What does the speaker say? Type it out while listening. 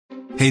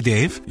Hey,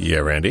 Dave. Yeah,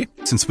 Randy?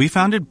 Since we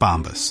founded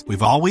Bombas,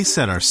 we've always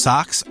said our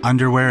socks,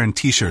 underwear, and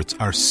T-shirts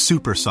are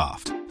super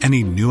soft.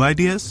 Any new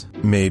ideas?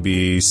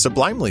 Maybe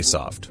sublimely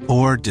soft.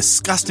 Or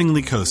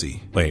disgustingly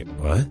cozy. Wait,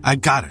 what? I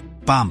got it.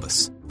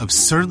 Bombas.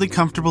 Absurdly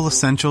comfortable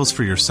essentials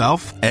for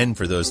yourself and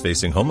for those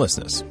facing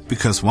homelessness.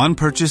 Because one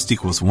purchased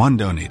equals one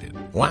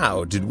donated.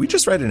 Wow, did we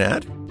just write an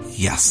ad?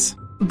 Yes.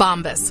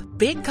 Bombas.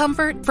 Big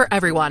comfort for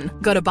everyone.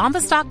 Go to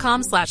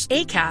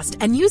bombas.com/ACAST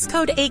and use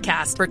code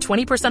ACAST for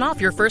 20%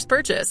 off your first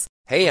purchase.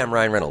 Hey, I'm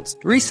Ryan Reynolds.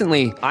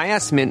 Recently, I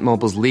asked Mint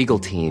Mobile's legal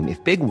team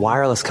if big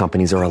wireless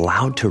companies are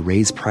allowed to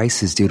raise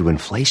prices due to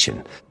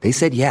inflation. They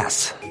said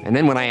yes. And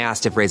then when I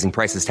asked if raising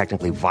prices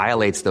technically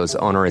violates those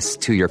onerous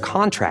 2-year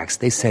contracts,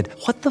 they said,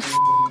 "What the f***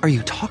 are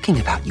you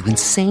talking about, you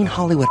insane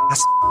Hollywood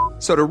ass?"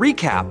 So to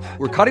recap,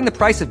 we're cutting the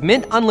price of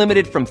Mint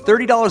Unlimited from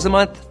 $30 a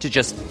month to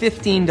just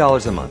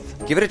 $15 a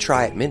month. Give it a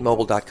try at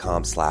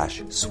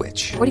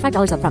mintmobile.com/switch.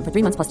 $45 up front for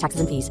 3 months plus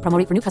taxes and fees. Promo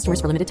rate for new customers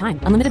for limited time.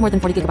 Unlimited more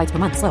than 40 gigabytes per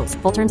month. Slows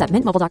full terms at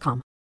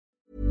mintmobile.com.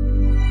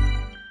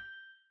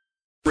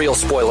 Real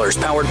spoilers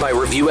powered by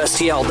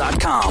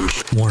ReviewSTL.com.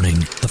 Warning,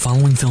 the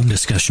following film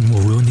discussion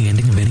will ruin the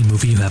ending of any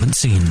movie you haven't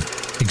seen.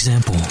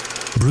 Example,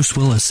 Bruce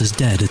Willis is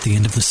dead at the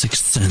end of The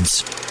Sixth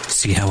Sense.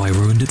 See how I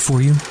ruined it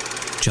for you?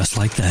 Just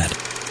like that.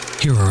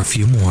 Here are a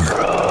few more.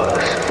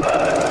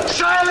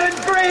 Silent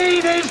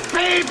breed is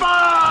people!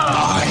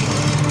 I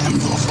am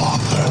your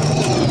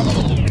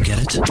father. Get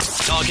it?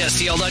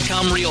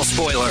 TalkSTL.com real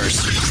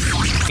spoilers.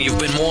 You've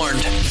been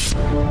warned.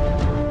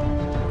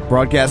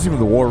 Broadcasting from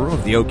the war room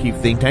of the O'Keefe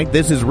think tank,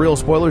 this is Real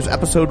Spoilers,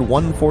 episode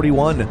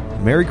 141.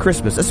 Merry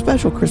Christmas, a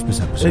special Christmas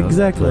episode.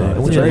 Exactly.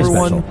 In which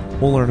everyone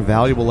will learn a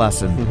valuable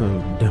lesson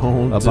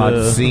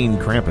about seeing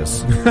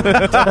Krampus.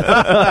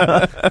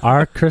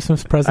 Our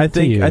Christmas present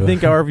to you. I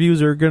think our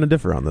views are going to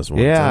differ on this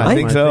one. Yeah, I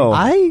think so.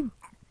 I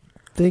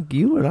think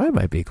you and I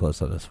might be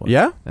close on this one.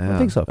 Yeah? I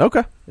think so.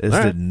 Okay. This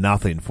did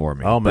nothing for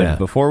me. Oh, man. But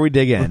before we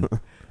dig in,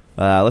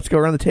 let's go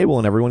around the table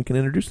and everyone can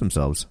introduce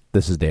themselves.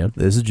 This is Dan.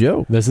 This is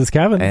Joe. This is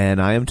Kevin.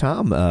 And I am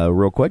Tom.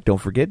 Real quick, don't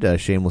forget,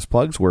 shameless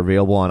plugs. We're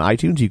available on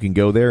iTunes. You can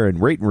go there and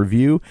rate and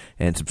review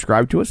and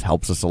subscribe to us.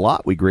 Helps us a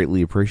lot. We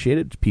greatly appreciate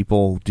it.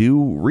 People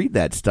do read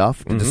that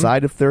stuff to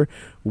decide if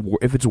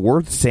it's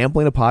worth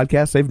sampling a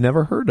podcast they've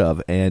never heard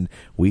of. And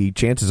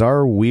chances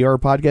are we are a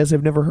podcast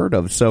they've never heard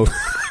of. So,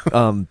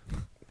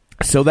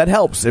 so that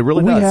helps. It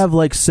really does. We have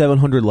like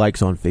 700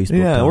 likes on Facebook.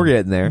 Yeah, Tom. we're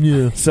getting there.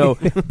 Yeah. So,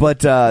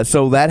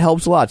 so that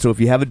helps a lot. So if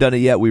you haven't done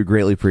it yet, we would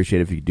greatly appreciate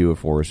it if you could do it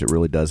for us. It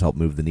really does help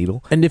move the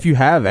needle. And if you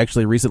have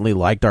actually recently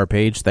liked our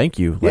page, thank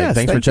you. Yes,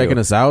 thanks for checking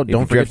us out.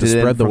 Don't forget to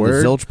spread the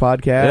word. The Zilch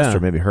podcast, or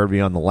maybe heard me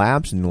on the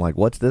Laps, and you're like,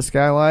 "What's this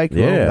guy like?"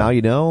 Yeah. Well, now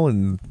you know,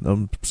 and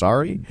I'm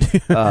sorry.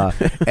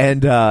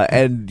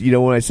 And you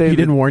know when I say he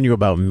didn't warn you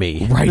about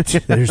me, right?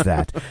 There's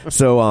that.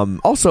 So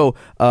also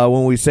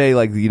when we say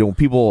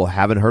people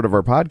haven't heard of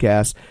our podcast.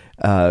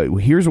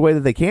 Here's a way that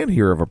they can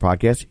hear of our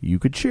podcast. You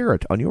could share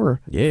it on your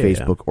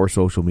Facebook or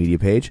social media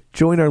page.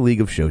 Join our League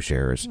of Show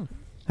Sharers.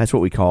 That's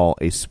what we call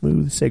a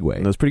smooth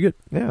segue. That's pretty good.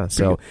 Yeah.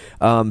 So,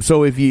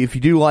 so if you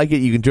do like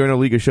it, you can join our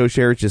League of Show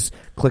Sharers. Just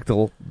click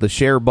the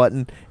share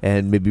button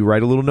and maybe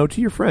write a little note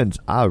to your friends.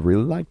 I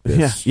really like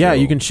this. Yeah.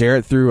 You can share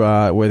it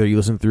through whether you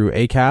listen through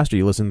Acast or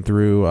you listen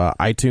through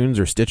iTunes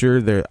or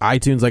Stitcher. Their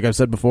iTunes, like I've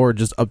said before,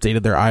 just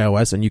updated their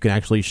iOS, and you can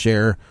actually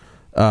share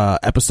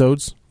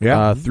episodes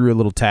through a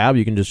little tab.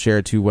 You can just share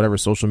it to whatever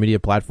social media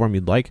platform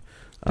you'd like.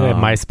 Do they have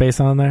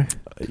MySpace on there?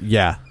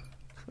 Yeah.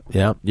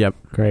 Yep.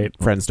 Great.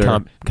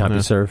 Friendster.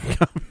 CompuServe.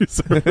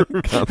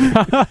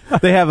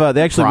 They have.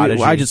 They actually.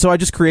 Prodigy. I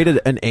just created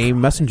an AIM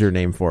messenger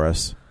name for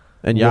us.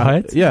 And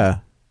what? Yeah.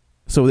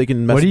 So they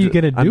can. What are you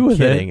gonna do with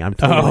kidding. it? I'm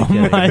totally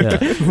kidding. My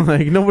God.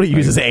 Like nobody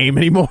uses AIM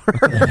anymore.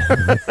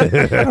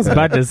 I was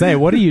about to say,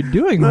 what are you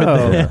doing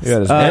with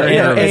this?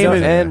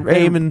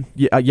 AIM and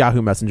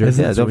Yahoo Messenger.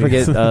 Yeah, don't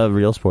forget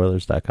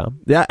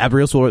realspoilers.com. Yeah, at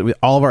Real Spoilers.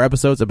 All of our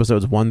episodes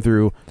 1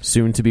 through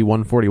soon to be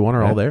 141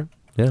 are all there.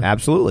 Yeah,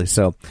 absolutely.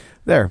 So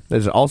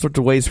there's all sorts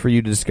of ways for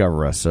you to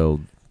discover us.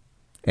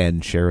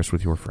 And share us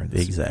with your friends.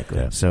 Exactly.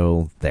 Yeah.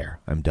 So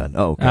I'm done.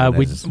 Oh, okay.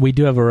 We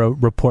do have a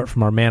report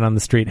from our man on the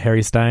street,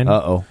 Harry Stein.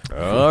 All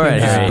right,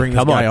 Harry, bring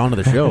this guy onto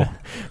the show.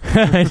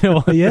 I know.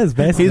 Well, he is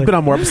basically. He's been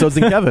on more episodes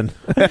than Kevin.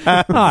 I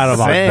don't know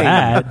about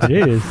that.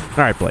 Jeez.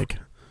 All right, Blake.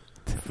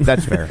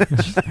 That's fair.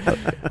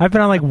 I've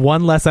been on like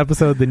one less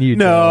episode than you.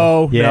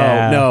 No.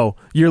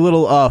 Your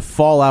little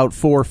Fallout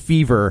 4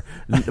 fever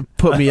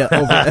put me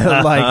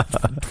over like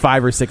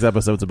 5 or 6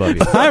 episodes above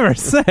you. 5 or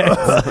 6?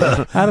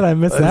 How did I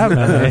miss that,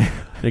 man?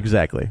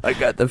 Exactly. I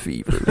got the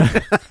fever.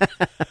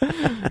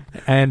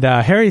 And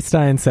Harry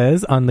Stein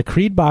says, on the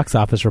Creed box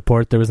office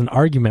report, there was an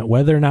argument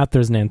whether or not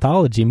there's an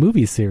anthology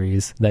movie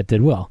series that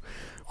did well.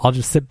 I'll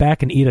just sit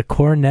back and eat a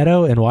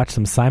cornetto and watch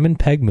some Simon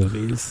Pegg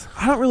movies.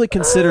 I don't really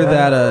consider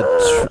that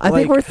a... I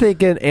think we're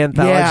thinking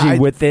anthology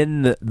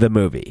within the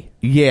movie.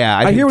 Yeah.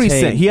 I hear what he's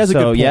saying. He has a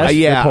good point.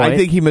 Yes, I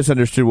think he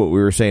misunderstood what we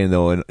were saying,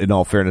 though, in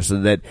all fairness,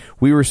 that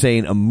we were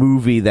saying a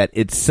movie that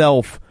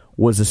itself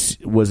was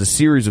a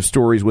series of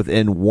stories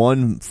within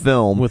one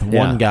film. With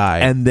one guy.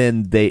 And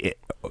then they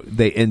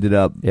they ended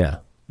up. Yeah.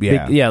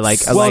 Like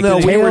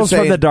Tales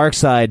from the Dark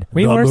Side.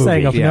 We were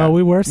saying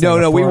we were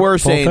saying we were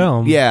saying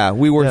film. Yeah,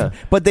 we were. Yeah.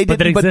 But they didn't.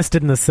 But it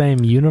existed in the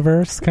same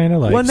universe, kind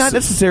of like. Well, not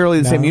necessarily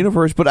the same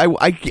universe, but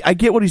I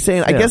get what he's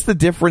saying. I guess the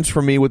difference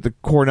for me with the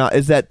Coronado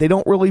is that they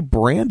don't really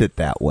brand it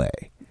that way.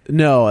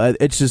 No,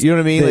 it's just, you know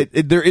what I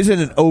mean. There isn't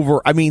an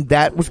over. I mean,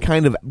 that was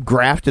kind of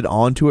grafted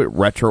onto it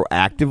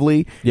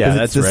retroactively. Yeah,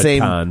 that's the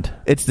same. retconned.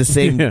 It's the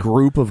same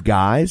group of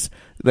guys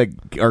that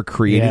are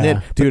creating it,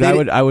 dude.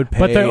 I would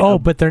pay.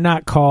 But they're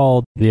not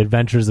called The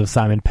Adventures of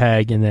Simon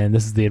Pegg, and then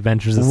this is The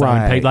Adventures of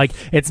Simon Pegg. Like,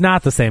 it's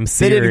not the same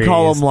series. They didn't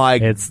call them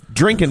like it's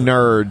drinking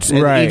nerds,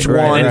 and each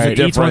one is a different.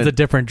 Each one's a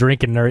different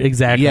drinking nerd.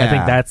 Exactly. Yeah. I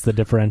think that's the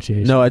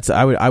differentiation. No, it's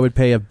I would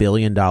pay $1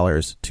 billion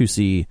to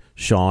see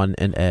Sean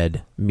and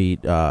Ed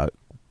meet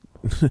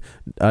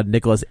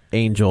Nicholas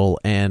Angel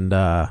and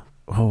what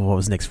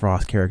was Nick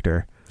Frost's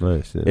character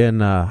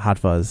in Hot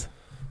Fuzz.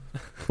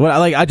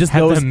 Well, I just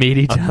have them meet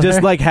each other. Just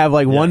have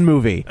one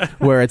movie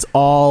where it's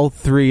all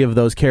three of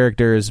those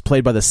characters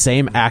played by the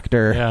same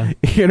actor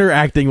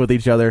interacting with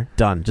each other.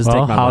 Done. Just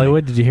take my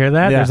Hollywood. money. Did you hear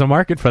that? Yeah. There's a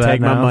market for that. Take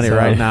my money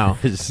right now.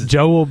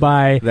 Joe will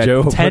buy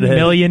 10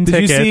 million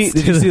tickets.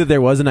 Did you see that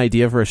there was an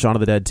idea for a Shaun of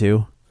the Dead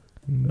 2?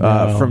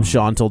 From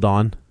Shaun Till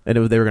Dawn, and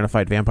they were going to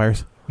fight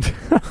vampires.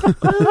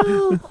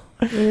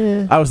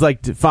 I was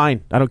like,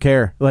 fine, I don't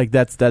care. Like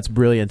that's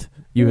brilliant.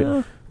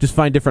 You just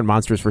find different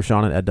monsters for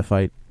Sean and Ed to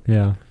fight.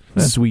 Yeah.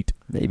 Sweet.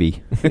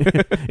 Maybe.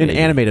 In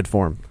animated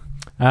form.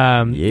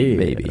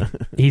 Maybe.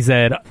 He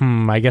said,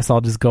 I guess I'll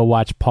just go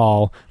watch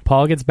Paul.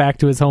 Paul gets back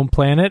to his home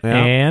planet,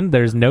 and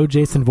there's no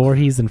Jason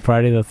Voorhees in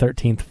Friday the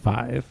 13th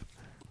 5.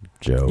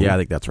 Joe. Yeah, I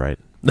think that's right.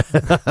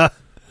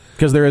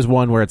 Because there is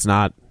one where it's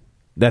not.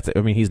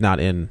 He's not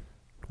in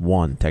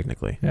 1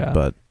 technically. Yeah.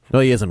 But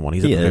no, he is in 1.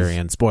 He's at the very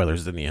end.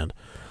 Spoilers in the end.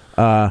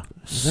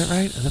 Is that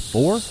right? Is that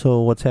 4?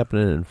 So what's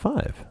happening in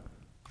 5?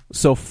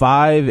 So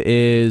 5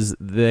 is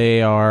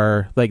they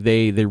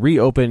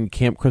reopen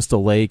Camp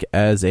Crystal Lake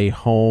as a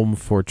home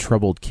for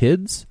troubled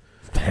kids.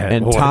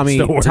 And Tommy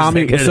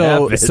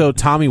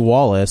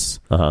Wallace,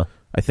 I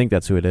think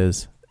that's who it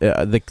is.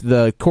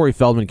 The Corey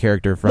Feldman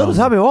character from Little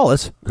Tommy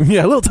Wallace.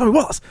 Yeah, Little Tommy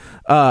Wallace.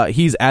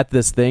 He's at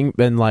this thing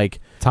and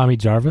Tommy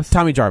Jarvis.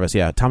 Tommy Jarvis,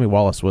 yeah. Tommy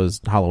Wallace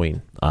was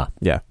Halloween.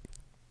 Yeah.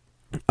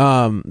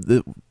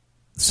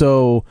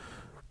 So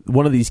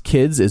one of these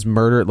kids is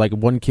murdered. Like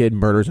one kid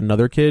murders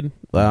another kid,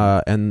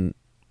 and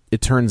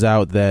it turns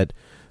out that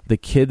the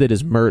kid that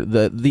is murdered,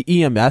 the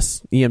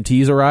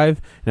EMTs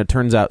arrive, and it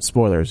turns out,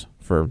 spoilers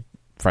for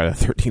Friday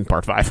the 13th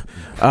Part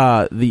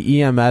 5.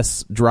 The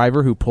EMS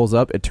driver who pulls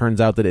up, it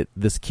turns out that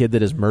this kid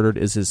that is murdered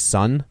is his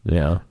son.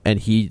 Yeah, and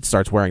he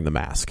starts wearing the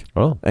mask.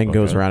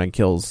 Goes around and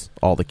kills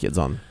all the kids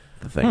on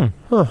the thing.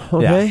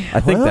 Okay, yeah, I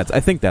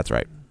think that's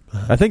right.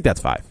 I think that's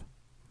 5.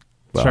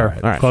 Well, sure,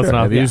 all right. Close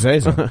enough. If you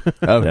say so.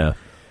 Okay. Yeah.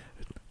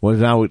 Well,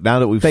 now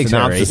that we've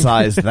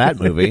synopsisized that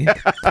movie,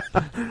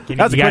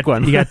 that's a quick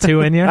one. You got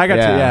 2 in you? I got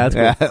 2. Yeah,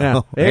 that's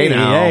cool.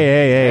 Yeah.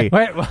 Hey,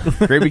 Wait,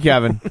 Creepy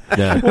Kevin.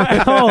 Yeah.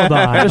 Wait, hold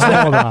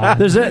on.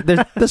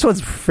 This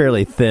one's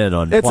fairly thin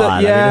on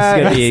plot.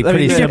 You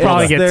can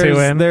probably get 2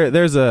 in.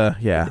 There is a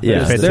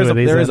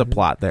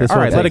plot there. All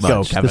right, let it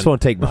go, Kevin. This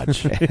won't take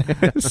much.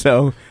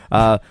 So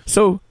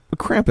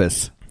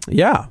Krampus.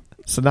 Yeah.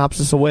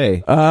 Synopsis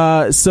away.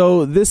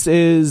 So this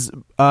is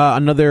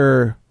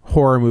another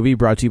horror movie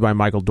brought to you by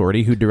Michael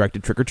Dougherty, who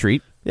directed Trick or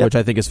Treat, which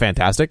I think is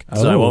fantastic.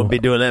 So I won't be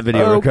doing that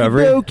video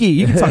recovery. Okey-dokey.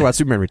 You can talk about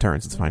Superman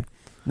Returns. It's fine.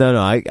 No,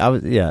 I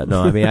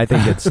mean, I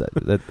think it's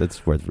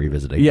that's worth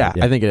revisiting. Yeah,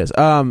 I think it is.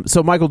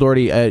 So Michael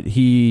Dougherty,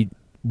 he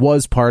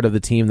was part of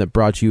the team that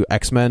brought you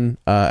X-Men,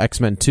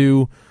 X-Men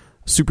 2,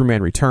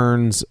 Superman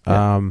Returns.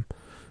 Yeah.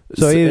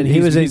 So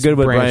he was in good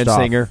with Bryan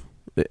Singer.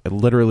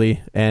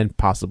 Literally and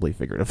possibly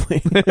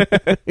figuratively.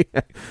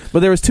 Yeah.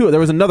 But there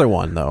was another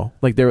one though.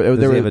 Like there was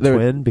a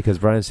twin because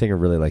Bryan Singer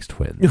really likes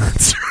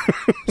twins.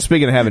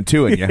 Speaking of having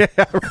 2 in you. Yeah,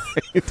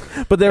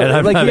 right. But he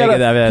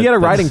had a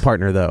writing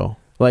partner though.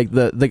 Like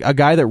a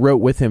guy that wrote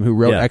with him who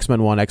wrote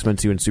X-Men 1, X-Men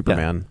 2 and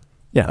Superman.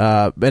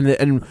 Yeah.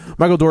 And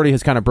Michael Dougherty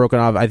has kind of broken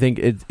off. I think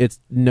it's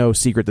no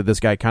secret that this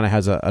guy kind of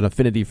has an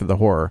affinity for the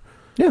horror.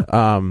 Yeah.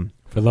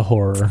 For the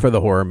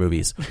horror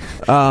movies.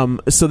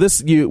 So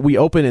we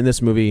open in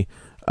this movie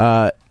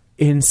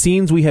in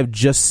scenes we have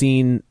just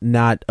seen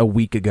not a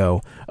week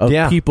ago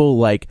of people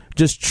like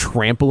just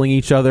trampling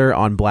each other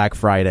on Black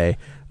Friday.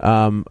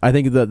 I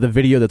think the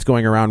video that's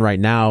going around right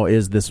now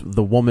is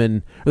the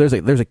woman. There's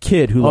a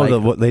kid who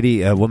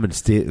woman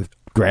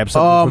grabs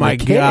something. Oh my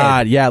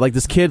god! Yeah, like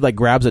this kid like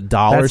grabs a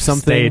doll or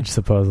something. Staged,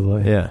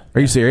 supposedly. Yeah. Are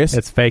you serious?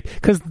 It's fake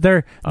because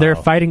they're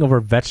fighting over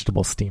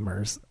vegetable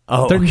steamers.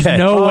 Oh, there's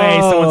no way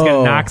someone's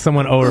gonna knock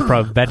someone over for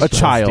a vegetable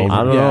child. steamer.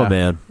 I don't know,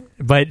 man.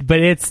 But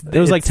it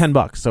was like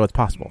 $10, so it's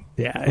possible.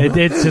 Yeah,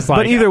 it's just like.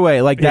 But either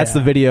way, like that's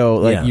the video.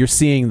 Like you're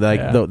seeing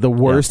the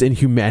worst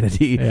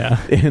inhumanity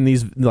in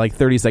these like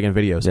 30-second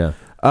videos. Yeah.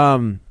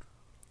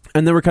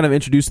 And then we're kind of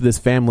introduced to this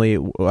family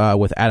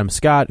with Adam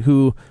Scott,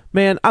 who,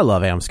 man, I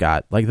love Adam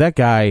Scott. Like that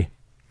guy.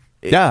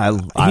 Yeah,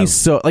 he's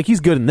so like he's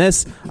good in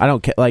this. I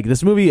don't care. Like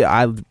this movie,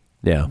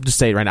 just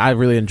say it right now. I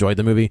really enjoyed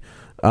the movie.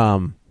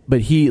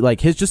 But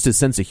his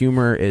sense of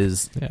humor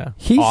is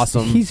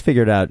awesome. He's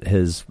figured out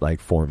his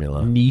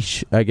formula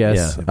niche, I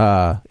guess.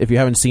 Yeah. If you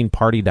haven't seen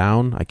Party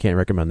Down, I can't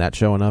recommend that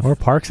show enough. Or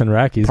Parks and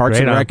Rec. He's Parks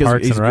great and Rec on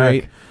Parks is and Rec.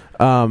 great.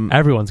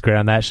 Everyone's great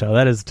on that show.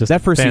 That is just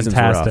that first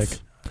fantastic. Season's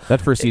rough.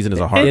 That first season is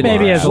a hard. It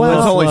maybe has a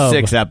little only slow.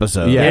 6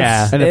 episodes.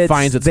 Yeah, and it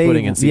finds its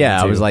footing in season 2.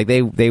 I was like,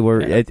 they were.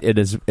 It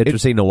is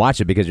interesting to watch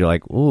it because you're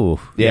like, ooh,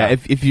 yeah.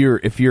 If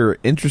you're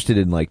interested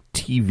in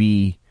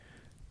TV,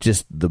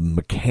 just the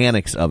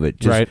mechanics of it,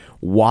 just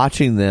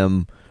watching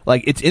them.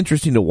 It's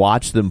interesting to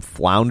watch them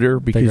flounder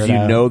because you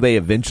know they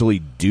eventually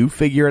do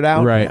figure it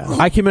out. Right.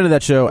 I came into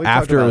that show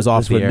after it was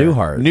off the air.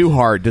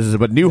 Newhart does it,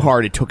 but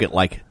Newhart, it took it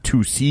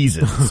 2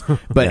 seasons.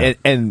 But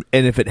and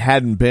if it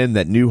hadn't been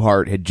that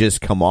Newhart had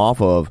just come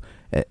off of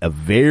a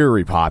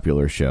very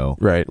popular show,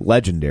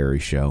 legendary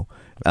show,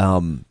 I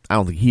don't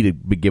think he'd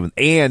have been given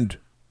and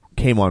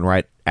came on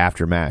right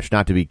after MASH,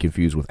 not to be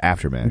confused with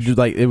After MASH.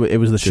 It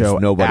was the show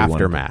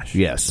after MASH. MASH.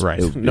 Yes,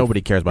 right. Nobody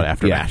cares about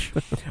After MASH.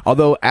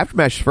 Although After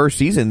MASH's first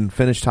season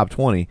finished top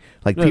 20,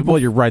 people,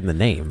 you're riding the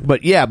name.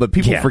 But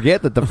people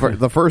forget that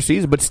the first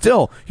season. But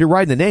still, you're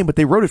riding the name. But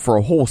they wrote it for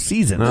a whole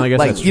season. I guess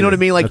that's you know what I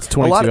mean? That's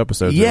 22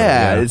 episodes.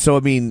 Yeah. So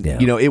I mean,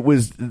 it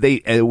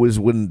was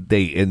when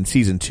they in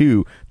season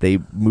 2 they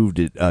moved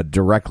it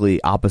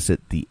directly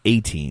opposite the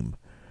A-Team.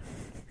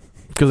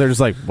 Because they're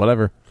just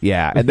whatever.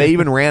 Yeah, and they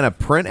even ran a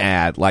print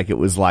ad it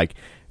was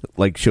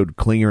showed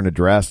Klinger in a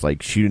dress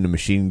shooting a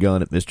machine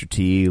gun at Mr.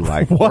 T.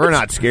 We're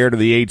not scared of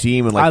the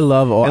A-Team. And I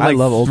love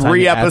old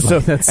 3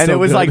 episodes, and so it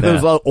was good.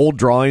 those old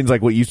drawings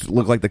what used to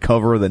look like the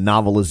cover of the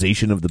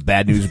novelization of the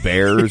Bad News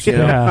Bears, or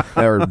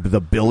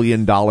the $1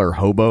 billion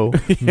hobo,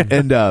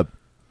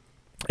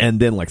 and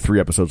then 3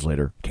 episodes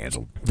later,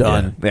 canceled,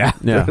 done.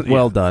 Yeah.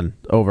 Well done,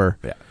 over.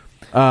 Yeah.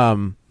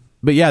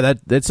 But yeah,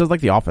 that's just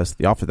like The Office.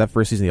 That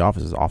first season of The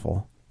Office is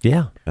awful.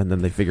 Yeah, and then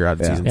they figure out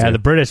in season 2. Yeah, the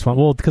British one.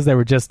 Well, because they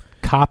were just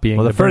copying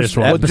the first British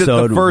one.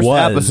 episode. The first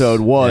episode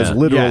was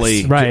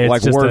literally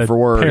word for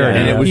word, parody.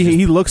 and it was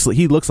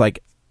he looks like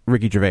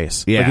Ricky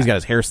Gervais. Yeah, he's got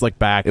his hair slicked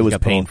back. It was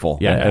painful.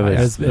 Yeah, it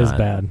was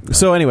bad.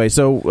 So anyway,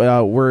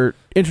 we're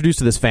introduced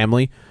to this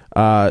family.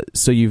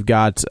 So you've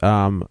got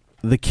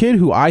the kid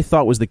who I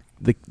thought was the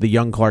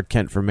young Clark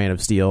Kent from Man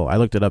of Steel. I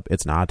looked it up.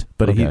 It's not,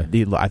 but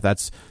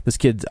that's this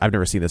kid. I've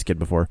never seen this kid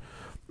before.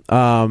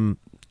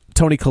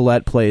 Toni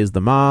Collette plays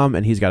the mom,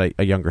 and he's got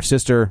a younger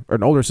sister or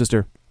an older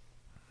sister,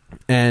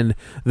 and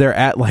they're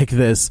at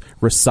this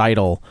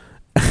recital,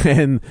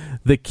 and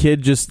the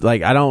kid just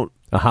a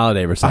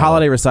holiday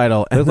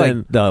recital, and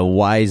then the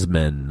Wise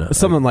Men,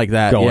 something like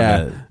that.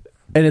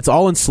 And it's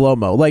all in slow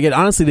mo.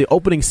 Honestly, the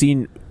opening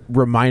scene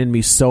reminded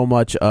me so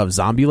much of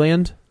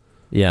Zombieland.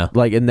 Yeah,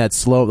 in that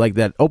slow,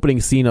 that opening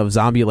scene of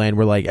Zombieland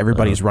where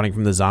everybody's running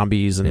from the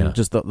zombies and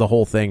just the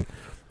whole thing.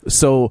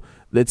 So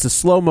it's a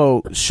slow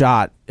mo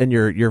shot, and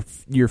you're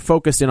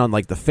focused in on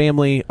the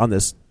family, on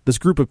this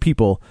group of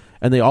people,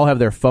 and they all have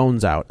their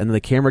phones out, and the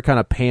camera kind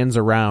of pans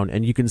around,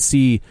 and you can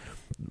see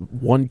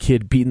one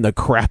kid beating the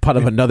crap out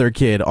of another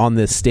kid on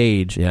this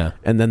stage. Yeah,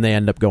 and then they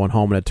end up going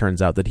home, and it turns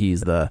out that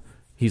he's the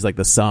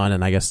son,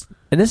 and I guess.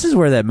 And this is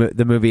where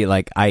the movie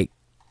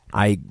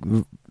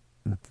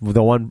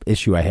the one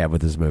issue I have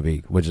with this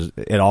movie, which is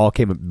it all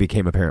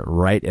became apparent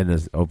right in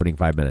the opening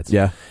 5 minutes.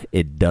 Yeah,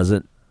 it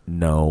doesn't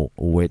know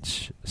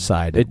which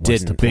side it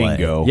wants to play.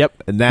 Bingo.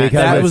 Yep, and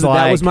that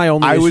was my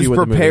only. I was issue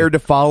prepared to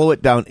follow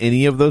it down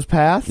any of those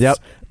paths. Yep,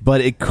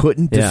 but it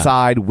couldn't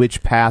decide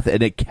which path,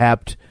 and it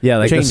kept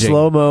changing. The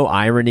slow mo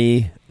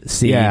irony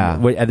scene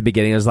at the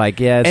beginning. It was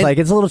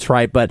it's a little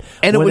trite, but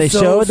and when it was they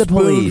showed the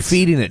police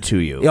feeding it to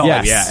you,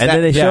 and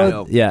then they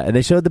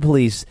showed the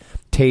police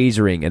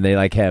tasering, and they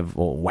have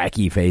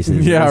wacky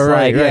faces. Yeah,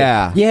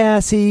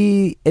 right.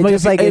 See,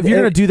 it's if you're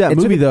gonna do that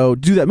movie, though,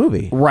 do that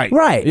movie. Right.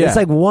 Yeah.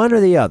 It's one or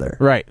the other.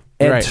 Right.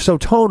 And so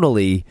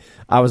tonally,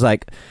 I was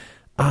like,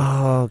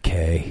 oh,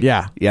 okay,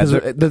 yeah.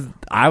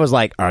 I was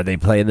like, are they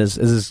playing this?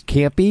 Is this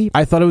campy?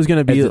 I thought it was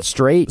going to be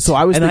straight. So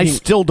I was, I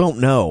still don't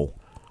know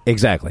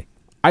exactly.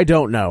 I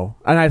don't know,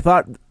 and I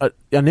thought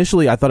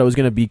initially it was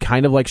going to be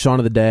kind of like Shaun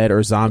of the Dead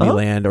or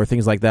Zombieland or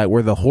things like that,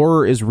 where the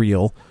horror is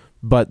real,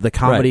 but the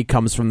comedy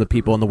comes from the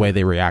people and the way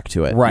they react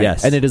to it. Right.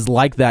 Yes. And it is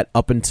like that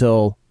up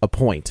until a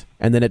point,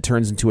 and then it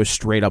turns into a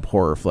straight up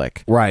horror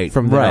flick. Right.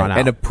 From there on out.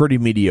 And a pretty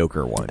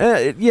mediocre one.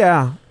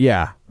 Yeah,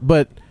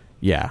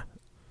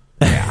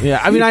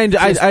 I mean,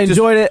 I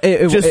enjoyed it.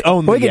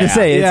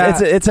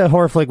 It's a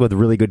horror flick with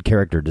really good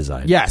character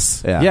design.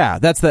 Yes,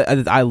 that's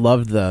I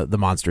loved the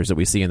monsters that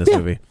we see in this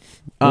movie.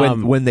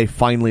 When they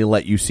finally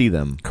let you see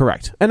them,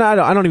 correct. And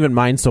I don't even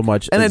mind so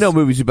much. And I know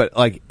movies, but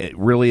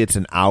really, it's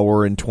an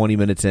hour and 20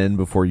 minutes in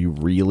before you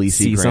really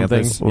see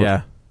something.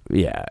 Krampus.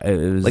 Yeah.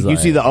 It was you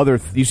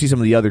see some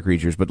of the other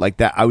creatures, but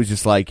that I was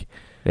just like.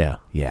 Yeah.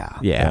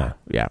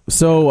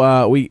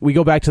 So we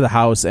go back to the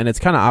house, and it's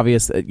kind of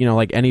obvious that,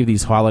 like any of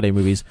these holiday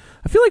movies,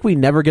 I feel like we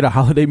never get a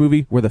holiday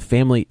movie where the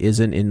family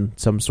isn't in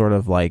some sort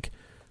of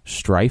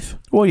strife.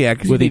 Well, yeah,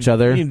 'cause with each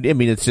other. I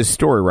mean, it's just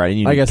story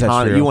writing. I guess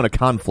that's true. You want a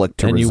conflict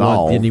to and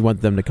resolve, you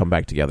want them to come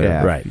back together.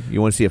 Yeah. Right.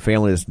 You want to see a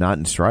family that's not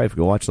in strife?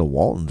 Go watch the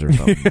Waltons or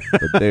something.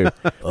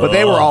 but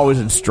they were always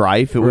in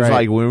strife. It was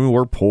like when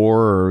we're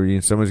poor,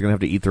 or somebody's going to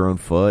have to eat their own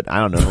foot. I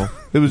don't know.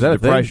 It was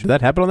that depression. Did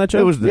that happen on that show?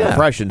 It was the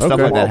depression. Stuff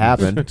like that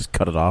happened. Just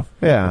cut it off.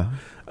 Yeah.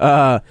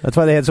 That's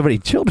why they had so many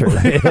children.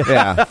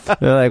 Yeah.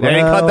 They're like, they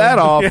didn't cut that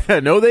off. Yeah,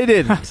 no, they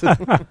didn't.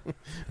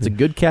 It's a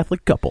good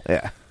Catholic couple.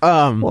 Yeah.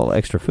 Well,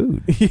 extra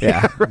food.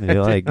 Yeah.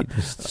 You're like,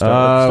 just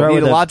start you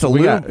with need that. lots of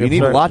lube. You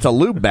need lots of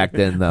lube back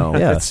then, though.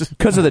 Yeah.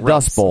 Because of the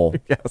Dust Bowl.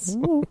 Yes.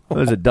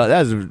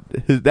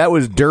 That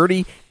was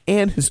dirty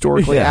and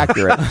historically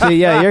accurate. See,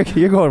 yeah,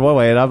 you're going one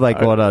way, and I'm like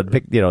going on.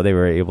 They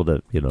were able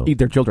to, eat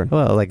their children.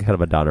 Well, like kind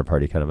of a Donner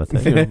Party kind of a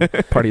thing.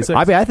 Party of six.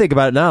 I mean, I think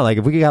about it now. Like,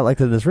 if we got like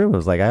in this room, I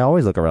was like, I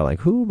always look around like,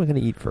 who am I going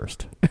to eat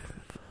first?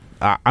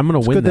 I'm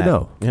going to win good that. to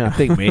know. Yeah. I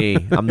think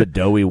me. I'm the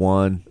doughy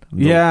one.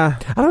 Yeah.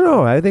 I don't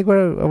know. I think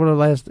I'm going to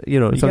last. It's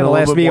going to gotta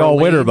last love me more all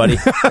lean. winter, buddy.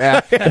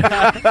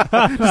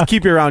 Just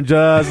keep you around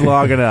just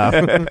long enough.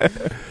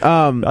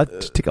 I'll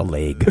just take a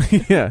leg.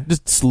 Yeah,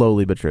 just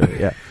slowly but surely.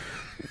 Yeah.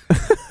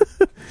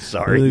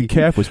 Sorry. The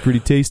calf was pretty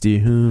tasty.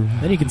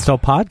 Then you can still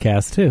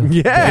podcast too.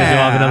 Yeah. Because you'll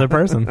have another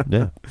person.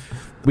 Yeah.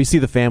 We see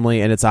the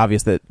family, and it's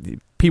obvious that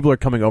people are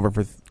coming over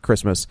for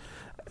Christmas,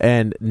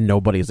 and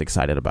nobody's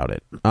excited about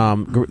it.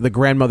 The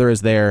grandmother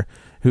is there,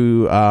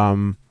 who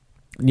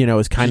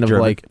is kind of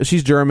German. like,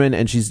 she's German,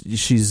 and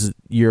she's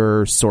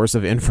your source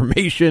of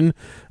information,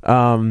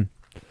 and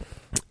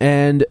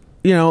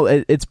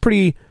it's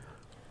pretty.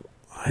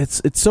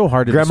 It's so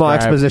hard to Grandma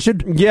describe.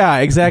 exposition. Yeah,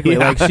 exactly.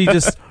 Yeah. Like she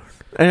just.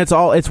 And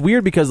it's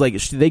weird because like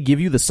they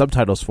give you the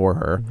subtitles for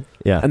her,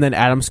 Yeah. and then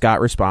Adam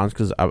Scott responds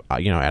because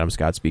Adam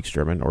Scott speaks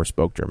German or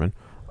spoke German,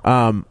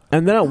 and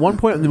then at one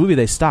point in the movie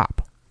they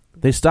stop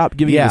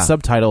giving you the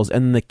subtitles,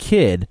 and the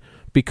kid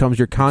becomes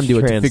your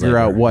conduit to figure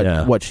out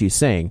what she's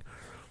saying.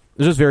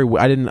 It's just very.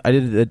 I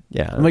did it.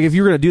 Yeah. I'm like, if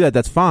you're gonna do that,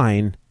 that's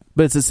fine,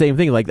 but it's the same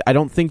thing. Like I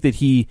don't think that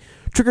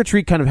Trick or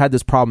Treat kind of had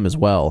this problem as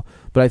well,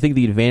 but I think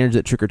the advantage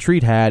that Trick or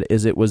Treat had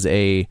is it was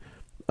a.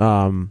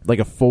 Kind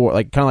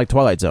of like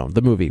Twilight Zone,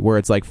 the movie, where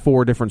it's like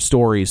 4 different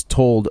stories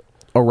told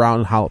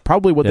around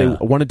probably what they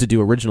wanted to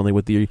do originally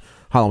with the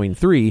Halloween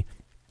 3,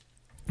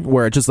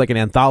 where it's just like an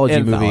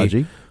anthology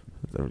movie.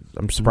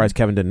 I'm surprised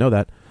Kevin didn't know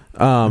that.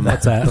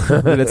 That's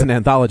that. It's an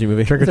anthology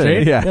movie. Trick or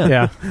Treat?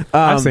 Yeah.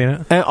 I've seen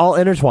it. And all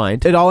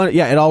intertwined. It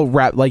all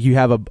wrapped, like you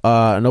have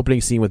an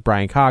opening scene with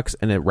Brian Cox,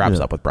 and it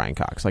wraps up with Brian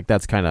Cox. Like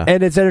that's kind of,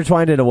 and it's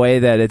intertwined in a way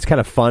that it's kind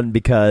of fun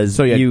because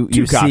you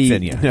two Cox see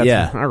in you.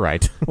 Yeah. All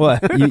right. Well,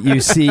 you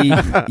see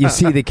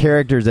the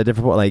characters at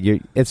different points.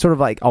 Like it's sort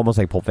of like almost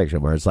like Pulp Fiction,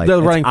 where it's like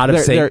it's out of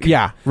sync.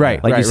 Yeah,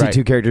 right. Like right, you see right.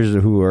 two characters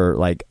who are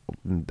like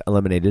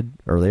eliminated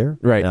earlier,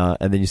 right?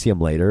 And then you see them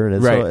later, and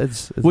it's, right. so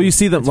it's well, you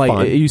see them like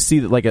fun. you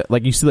see like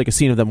a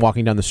scene of them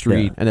walking down the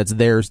street, and it's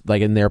theirs,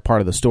 like in their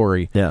part of the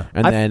story. Yeah,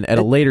 and then at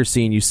a later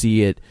scene, you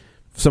see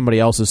somebody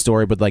else's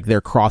story, but like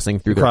they're crossing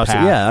through their path.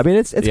 Yeah, I mean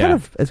it's kind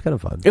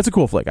of fun. It's a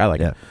cool flick. I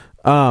like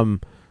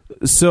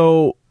it.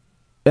 So,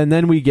 and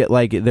then we get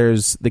like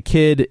there's the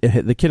kid.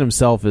 The kid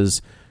himself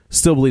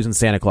still believes in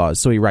Santa Claus,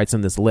 so he writes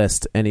in this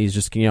list, and he's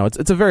just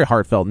it's a very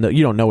heartfelt.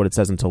 You don't know what it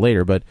says until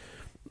later, but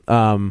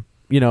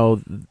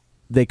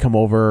they come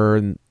over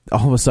and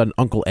all of a sudden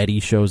Uncle Eddie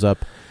shows up,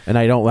 and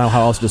I don't know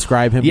how else to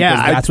describe him. Yeah,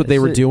 because that's what they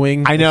were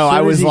doing. I know.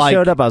 I was he like,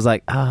 showed up. I was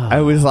like, I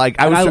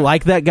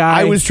like that guy.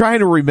 I was trying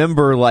to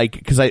remember, like,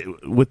 because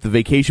with the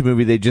vacation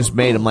movie they just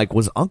made, I'm like,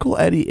 was Uncle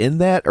Eddie in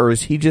that, or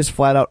is he just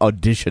flat out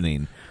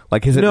auditioning?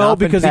 Like, has it not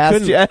been because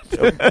passed he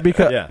couldn't. yet?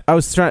 Because I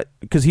was trying.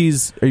 Because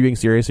he's. Are you being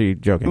serious? Or are you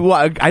joking? Well,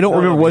 I don't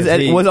remember. Was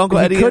Uncle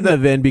Eddie? He couldn't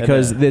have been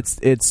because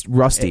it's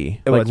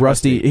Rusty. It was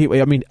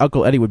Rusty. I mean,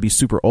 Uncle Eddie would be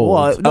super old.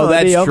 Well, no,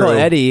 that's Uncle true.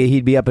 Eddie,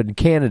 he'd be up in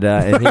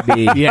Canada, and he'd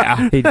be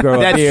he'd grow up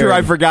That's here. true.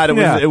 I forgot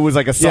it was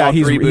like a soft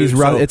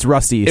reboot. It's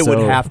Rusty. It so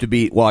would have to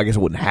be. Well, I guess it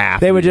wouldn't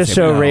have. They would to be just the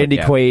same show amount, Randy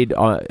yeah. Quaid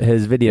on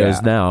his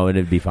videos now, and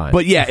it'd be fine.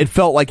 But yeah, it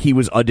felt like he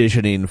was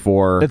auditioning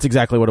for. That's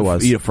exactly what it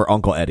was. For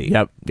Uncle Eddie.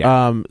 Yep.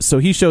 Yeah. So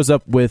he shows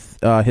up with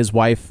his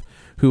wife,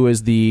 who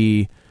is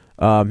the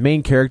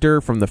main character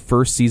from the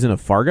first season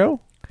of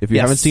Fargo. If you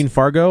haven't seen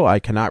Fargo, I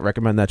cannot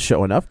recommend that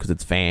show enough because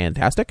it's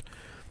fantastic.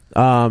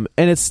 And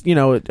it's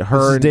her.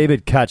 This is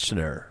David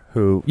Koechner,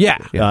 who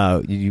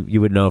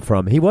you would know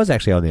from. He was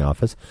actually on The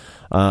Office.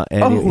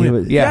 And he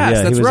was,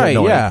 that's he was right.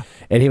 annoying. Yeah,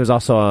 and he was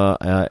also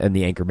in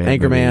the Anchorman.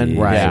 movie.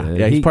 Right?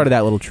 Yeah, he's part of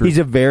that little troupe. He's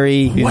a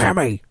very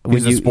whammy.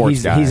 He's a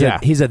sports guy.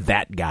 He's a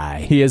that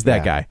guy. He is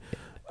that guy.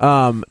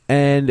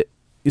 And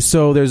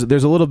so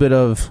there's a little bit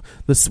of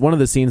this. One of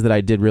the scenes that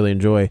I did really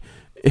enjoy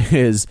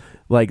is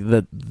like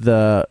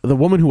the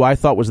woman who I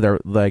thought was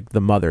the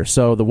mother.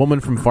 So the woman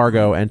from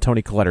Fargo and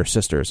Toni Collette are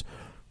sisters,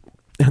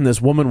 and this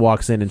woman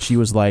walks in and she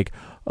was like,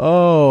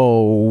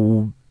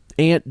 "Oh,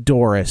 Aunt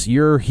Doris,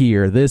 you're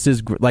here. This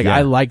is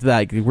I liked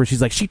that where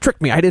she's like, she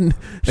tricked me. I didn't.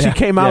 She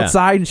came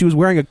outside and she was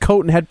wearing a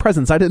coat and had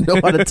presents. I didn't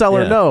know how to tell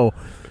her no."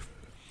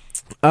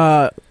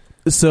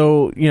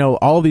 So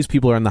all of these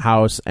people are in the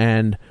house,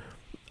 and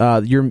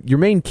your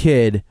main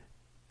kid,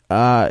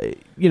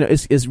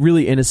 is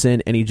really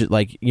innocent, and he just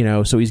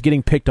so he's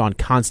getting picked on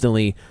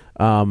constantly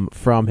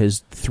from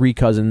his 3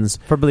 cousins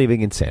for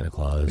believing in Santa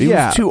Claus. He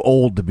was too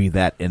old to be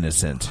that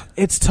innocent.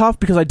 It's tough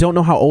because I don't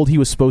know how old he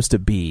was supposed to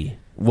be.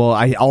 Well,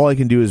 all I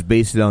can do is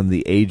base it on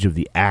the age of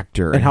the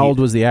actor. And how old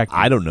was the actor?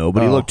 I don't know,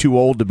 but he looked too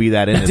old to be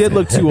that innocent. He did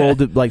look too old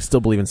to still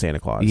believe in Santa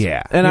Claus.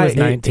 Yeah, and he was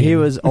 19. He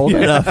was old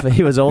enough.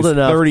 He was old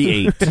enough,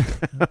 38,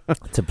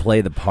 to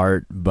play the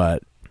part,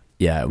 but.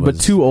 Yeah, but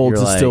too old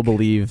to still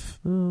believe.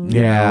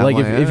 Yeah,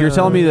 if you're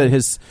telling me that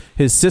his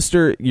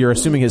sister, you're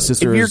assuming his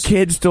sister. If your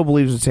kid still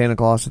believes in Santa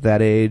Claus at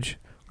that age,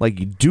 you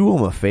do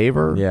him a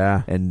favor,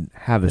 and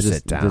have a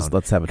sit down.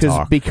 Let's have a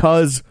talk.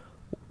 Because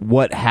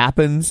what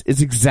happens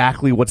is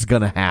exactly what's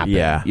going to happen.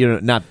 Yeah,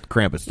 not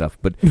Krampus stuff,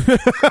 but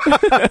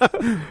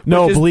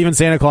believe in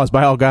Santa Claus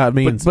by all God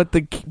means. But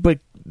the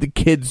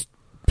kid's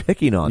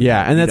picking on.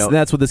 Yeah, them, and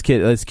that's what this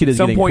kid is. At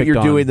some point, you're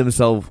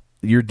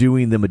you're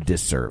doing them a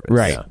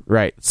disservice.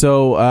 Right.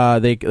 So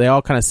they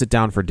all kind of sit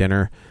down for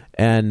dinner,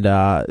 and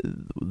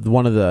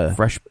one of the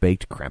fresh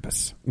baked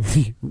Krampus.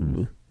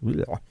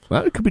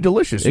 Well, it could be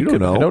delicious. You don't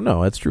know. I don't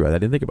know. That's true. I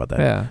didn't think about that.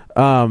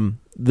 Yeah.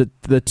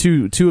 The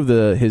two of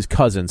his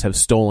cousins have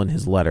stolen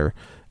his letter,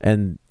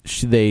 and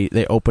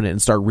they open it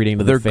and start reading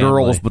to They're the family.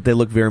 girls, but they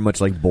look very much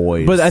like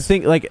boys. But I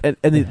think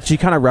she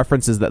kind of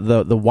references that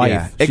the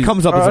wife. It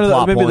comes up as a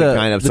plot point,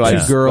 kind of. So I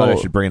thought I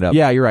should bring it up.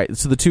 Yeah, you're right.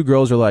 So the 2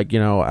 girls are I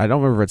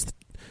don't remember if it's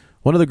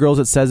one of the girls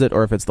that says it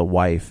or if it's the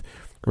wife,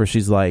 where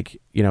she's like,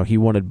 he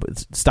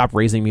wanted stop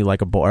raising me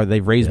like a boy, or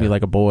they've raised me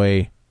like a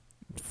boy,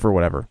 for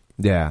whatever.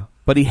 Yeah,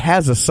 but he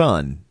has a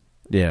son.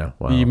 Yeah.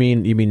 Wow. You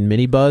mean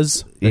Mini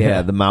Buzz?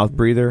 Yeah, the mouth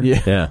breather.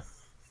 Yeah.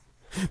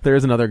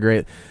 There's another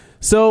great.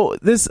 So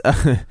this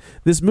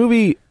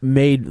movie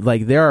made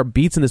there are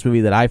beats in this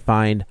movie that I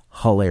find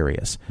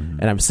hilarious,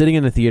 and I'm sitting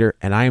in the theater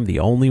and I am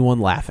the only one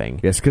laughing.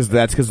 Yes, because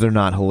they're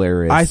not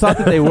hilarious. I thought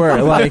that they were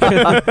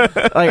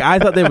I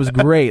thought that was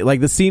great.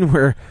 The scene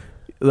where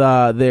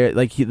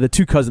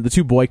the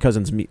 2 boy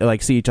cousins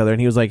see each other, and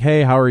he was like,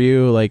 "Hey, how are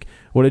you?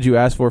 What did you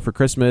ask for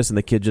Christmas?" And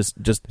the kid just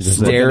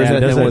stares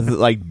at him with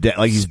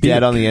he's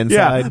dead on the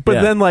inside. Yeah,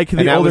 but then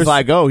the older was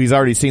like, "Oh, he's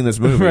already seen this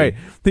movie." Right.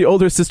 The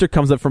older sister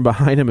comes up from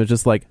behind him and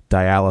just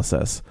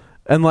dialysis,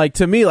 and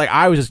to me,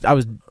 I was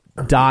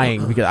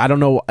dying because I don't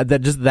know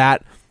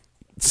that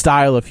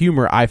style of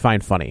humor I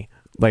find funny.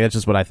 That's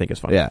just what I think is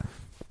funny. Yeah.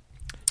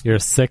 You're a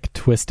sick,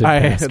 twisted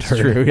bastard. That's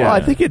true. Yeah. Well,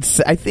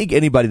 I think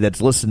anybody that's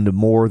listened to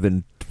more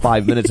than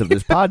 5 minutes of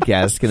this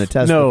podcast can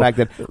attest to the fact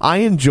that I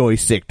enjoy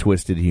sick,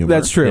 twisted humor.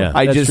 That's true. Yeah.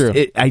 That's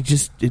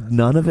true.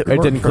 None of it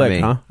worked didn't for click, me.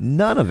 huh?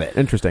 None of it.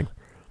 Interesting.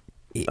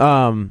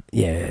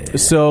 Yeah.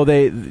 So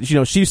they,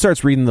 she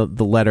starts reading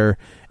the letter,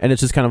 and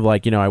it's just kind of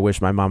I wish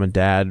my mom and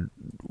dad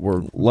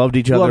loved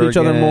each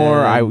other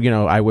more.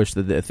 I wish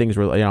that things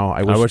were,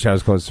 I wish I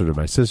was closer to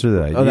my sister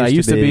than I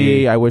used to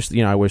be. I wish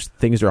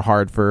things are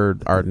hard for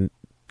our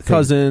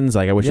cousins.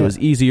 I wish it was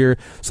easier.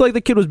 So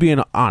the kid was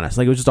being honest.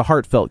 It was just a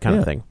heartfelt kind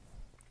of thing.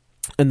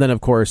 And then of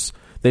course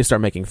they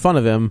start making fun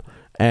of him,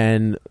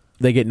 and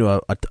they get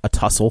into a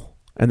tussle,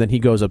 and then he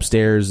goes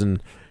upstairs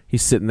and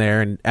he's sitting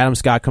there, and Adam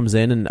Scott comes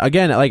in, and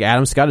again,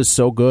 Adam Scott is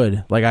so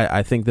good.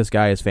 I think this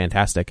guy is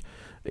fantastic.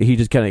 He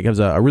just kind of gives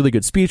a really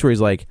good speech where he's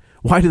like,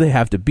 "Why do they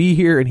have to be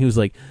here?" And he was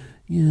like,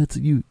 "Yeah,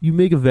 you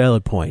make a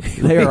valid point.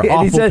 They are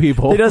awful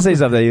people." He does say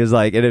something. He was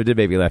like, and it did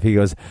make me laugh. He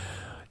goes,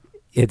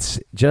 "It's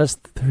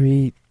just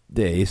 3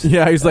 days."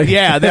 Yeah, he's like,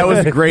 yeah, that was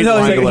a great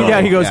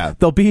line. He goes,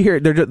 "They'll be here.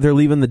 They're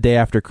leaving the day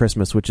after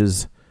Christmas, which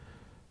is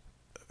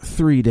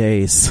 3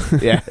 days."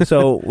 Yeah,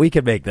 so we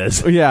can make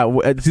this. Yeah,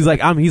 he's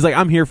like,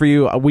 I'm here for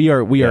you. We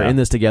are in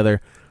this together.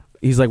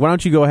 He's like, "Why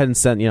don't you go ahead and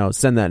send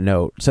that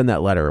note, send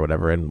that letter or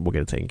whatever, and we'll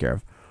get it taken care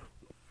of."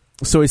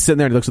 So he's sitting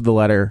there and looks at the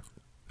letter,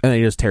 and then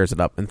he just tears it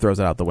up and throws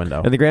it out the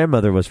window. And the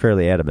grandmother was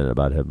fairly adamant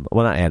about him.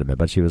 Well, not adamant,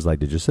 but she was like,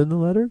 "Did you send the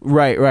letter?"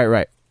 Right.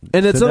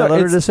 And it's that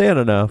letter to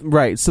Santa now.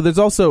 Right. So there's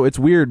also, it's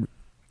weird.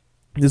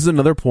 This is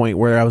another point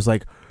where I was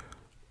like,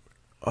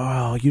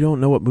 "Oh, you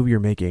don't know what movie you're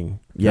making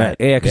yet."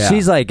 Yeah, because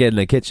she's in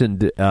the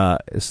kitchen,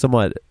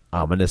 somewhat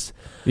ominous.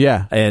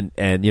 Yeah, and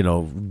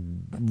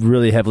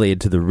really heavily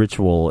into the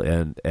ritual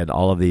and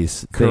all of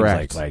these things.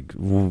 Correct. A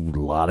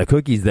lot of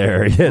cookies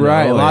there.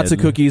 Right, lots of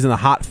cookies and a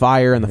hot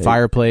fire in the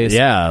fireplace.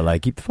 Yeah,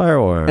 keep the fire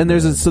warm.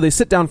 And so they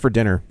sit down for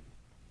dinner.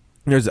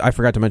 I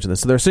forgot to mention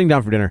this. So they're sitting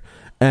down for dinner,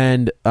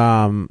 and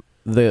the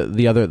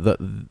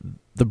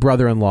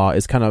brother-in-law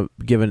is kind of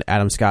giving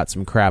Adam Scott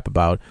some crap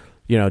about,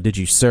 did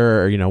you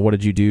sir, or, what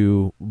did you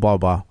do, blah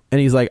blah. And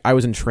he's like, "I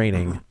was in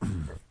training,"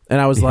 and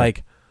I was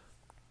like,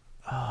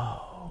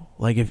 "Oh,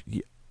 if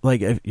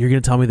you're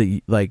gonna tell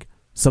me that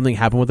something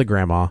happened with the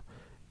grandma,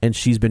 and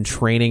she's been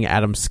training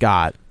Adam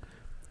Scott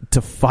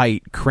to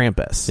fight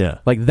Krampus. Yeah.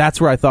 Like that's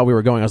where I thought we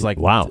were going. I was like,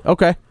 wow,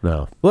 okay,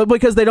 no, well,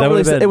 because they don't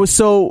really. It was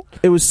so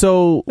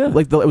yeah.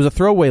 like it was a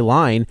throwaway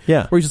line.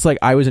 Yeah, where he's just like,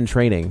 I was in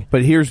training.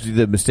 But here's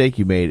the mistake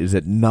you made: is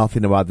that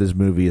nothing about this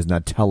movie is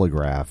not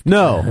telegraphed.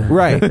 No,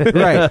 right.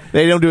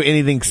 They don't do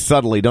anything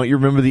subtly. Don't you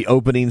remember the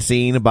opening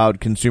scene about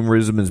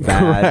consumerism is bad?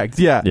 Correct.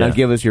 Yeah. Now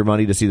give us your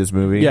money to see this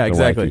movie. Yeah,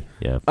 exactly.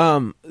 Yeah.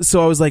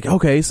 So I was like,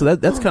 okay, so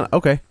that's kind of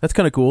okay. That's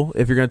kind of cool.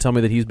 If you're going to tell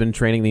me that he's been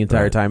training the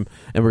entire time,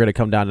 and we're going to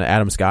come down to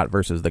Adam Scott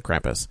versus the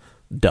Krampus.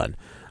 Done.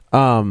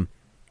 And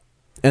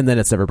then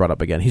it's never brought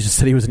up again. He just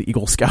said he was an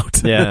Eagle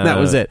Scout. Yeah, that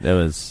was it. It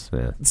was.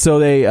 Yeah. So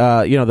they,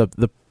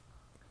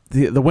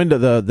 the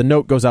window, the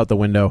note goes out the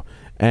window,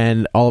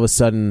 and all of a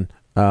sudden,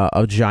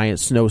 a giant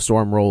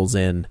snowstorm rolls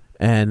in,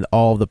 and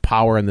all of the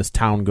power in this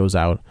town goes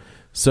out.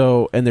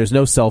 So, and there's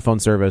no cell phone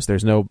service,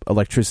 there's no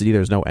electricity,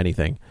 there's no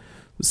anything.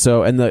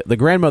 So, and the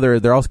grandmother,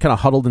 they're all kind of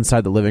huddled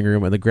inside the living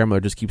room, and the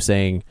grandmother just keeps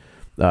saying,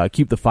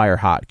 "Keep the fire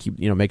hot.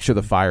 Make sure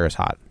the fire is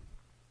hot."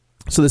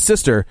 So the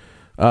sister,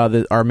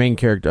 our main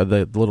character,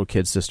 the little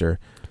kid's sister,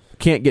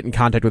 can't get in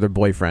contact with her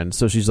boyfriend.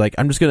 So she's like,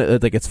 I'm just going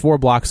to, it's 4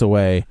 blocks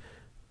away.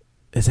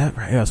 Is that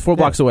right? Yeah, it's 4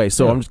 blocks away.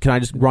 So can I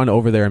just run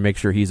over there and make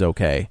sure he's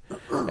okay?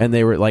 And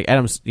they were like,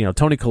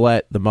 Toni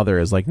Collette, the mother,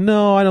 is like,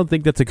 no, I don't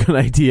think that's a good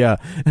idea.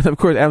 And of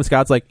course, Adam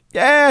Scott's like,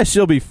 yeah,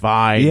 she'll be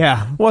fine.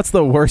 Yeah. What's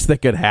the worst that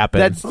could happen?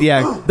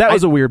 That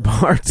was a weird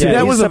part. Yeah,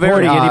 that was a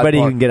very odd anybody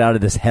part. who can get out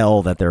of this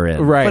hell that they're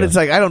in. Right. But it's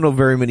like, I don't know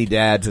very many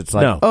dads. It's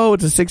like, oh,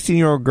 it's a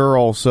 16-year-old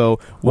girl, so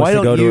why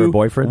don't go to you? her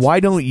boyfriend's? Why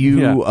don't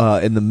you,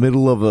 in the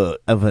middle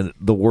of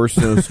the worst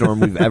snowstorm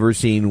we've ever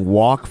seen,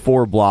 walk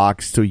 4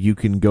 blocks so you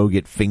can go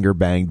get finger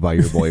banged by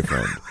your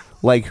boyfriend?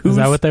 Like, is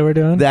that what they were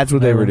doing? That's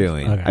what they were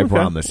doing. Okay. I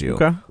promise you.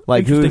 Okay.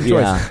 Like,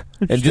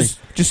 and just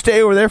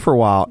stay over there for a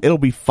while. It'll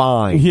be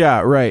fine.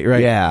 Yeah, right.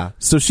 Yeah.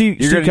 So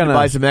you're going to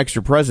buy some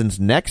extra presents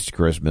next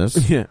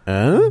Christmas. Yeah.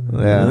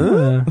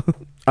 Yeah.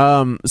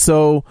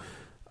 So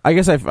I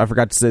guess I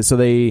forgot to say. So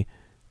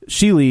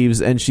she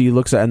leaves and she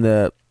looks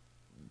at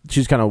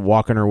she's kind of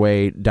walking her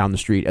way down the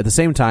street. At the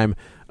same time,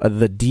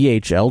 the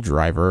DHL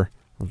driver.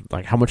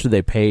 Like, how much did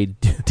they pay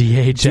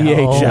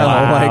DHL?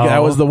 Wow. Like,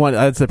 that was the one.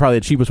 That's probably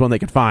the cheapest one they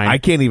could find. I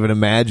can't even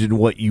imagine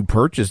what you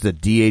purchased that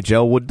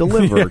DHL would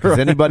deliver, because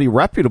anybody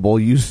reputable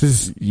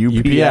uses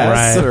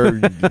UPS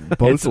or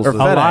postal or a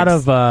lot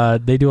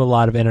of they do a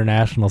lot of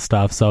international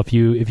stuff. So if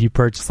you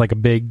purchase like a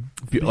big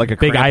big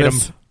Krampus. item,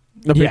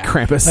 a big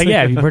Krampus, like,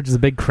 if you purchase a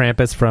big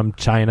Krampus from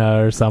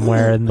China or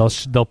somewhere, and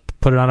they'll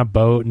put it on a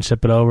boat and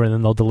ship it over, and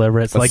then they'll deliver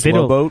it. So a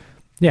slow boat.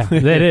 Yeah,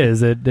 it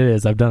is. It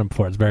is. I've done it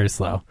before. It's very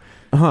slow.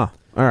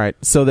 All right,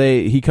 so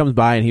he comes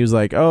by and he was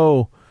like,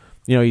 "Oh,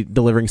 he's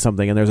delivering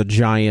something," and there's a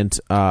giant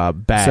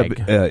bag.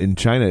 Except, in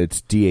China,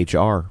 it's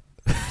DHR.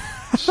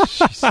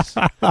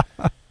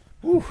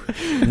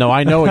 No,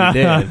 I know what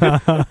you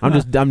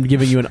did. I'm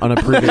giving you an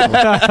unapproved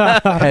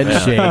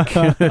head shake.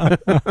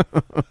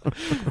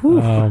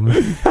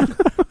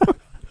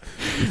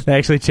 They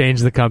actually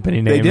changed the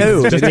company name. They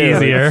do. It's just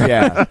easier.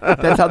 Yeah,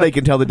 that's how they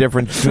can tell the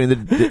difference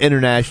between the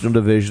international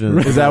division.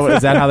 Is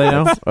that how they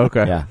know?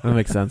 Okay, yeah, that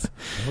makes sense.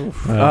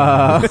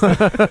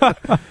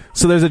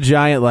 So there's a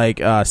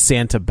giant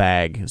Santa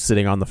bag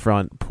sitting on the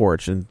front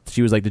porch, and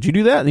she was like, "Did you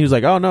do that?" And he was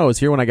like, "Oh no, it's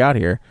here when I got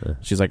here."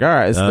 She's like, "All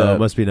right, it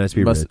must be nice to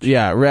be rich."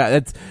 Yeah,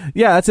 that's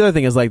the other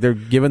thing is they're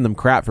giving them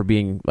crap for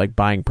being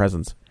buying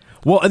presents.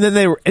 Well, and then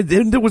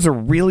there was a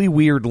really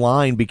weird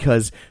line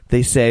because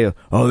they say,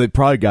 "Oh, they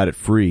probably got it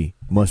free.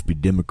 Must be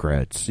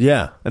Democrats."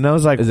 Yeah, and I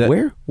was like,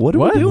 "Where? What are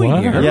we doing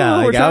here?" Yeah,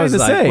 I was trying to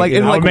say.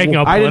 Making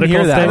a I didn't hear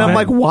that, statement. and I'm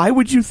like, "Why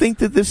would you think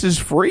that this is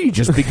free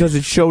just because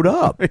it showed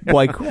up?"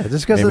 Like,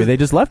 just because maybe they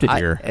just left it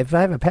here. If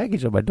I have a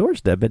package on my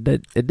doorstep, it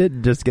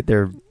didn't just get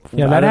there.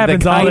 Yeah, that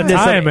happens all the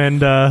time,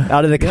 and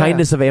out of the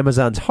kindness of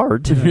Amazon's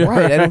heart,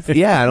 right?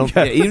 I don't.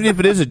 Even if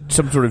it is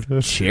some sort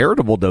of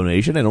charitable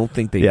donation, I don't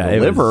think they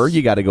deliver.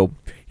 You got to go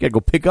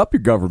pick up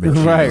your government.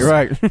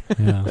 Right.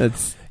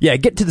 Yeah,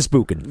 get to the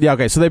spooking. Yeah,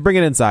 okay. So they bring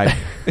it inside,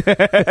 because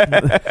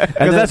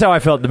that's how I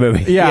felt in the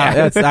movie.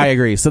 Yeah, I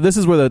agree. So this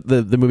is where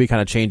the movie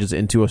kind of changes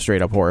into a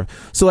straight up horror.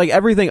 So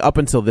everything up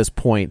until this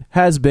point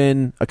has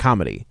been a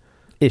comedy,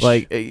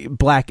 a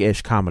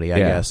black-ish comedy, I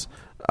guess,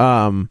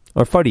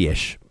 or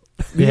funny-ish.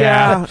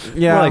 Yeah,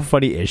 more like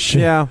funny-ish.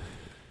 Yeah.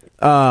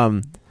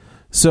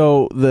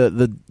 So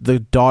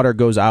the daughter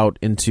goes out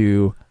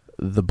into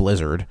the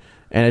blizzard,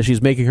 and as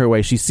she's making her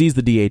way, she sees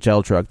the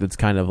DHL truck that's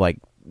kind of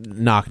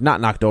not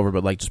knocked over,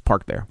 but just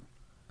parked there.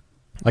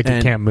 It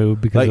can't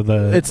move because of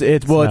the.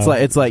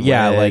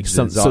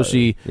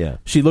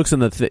 She looks in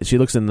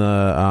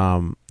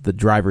the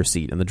driver's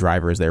seat, and the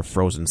driver is there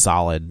frozen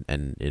solid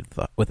and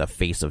with a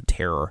face of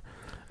terror.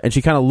 And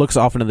she kind of looks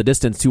off into the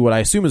distance to what I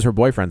assume is her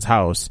boyfriend's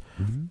house,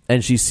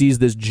 and she sees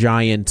this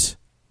giant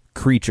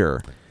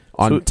creature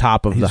on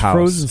top of the house.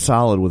 Frozen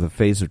solid with a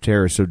face of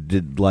terror. So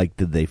did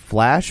they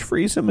flash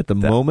freeze him at the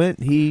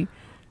moment he?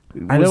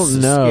 I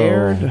don't know.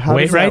 Scared?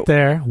 Wait right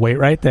there. Wait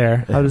right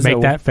there.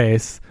 Make that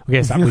face.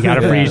 Okay, stop. We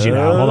gotta freeze you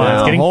now. Hold on.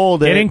 It's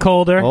getting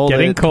colder.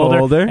 Getting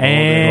colder.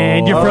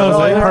 And you're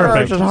frozen.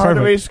 Perfect. It's hard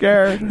to be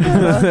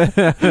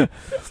scared.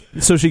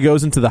 So she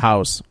goes into the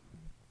house,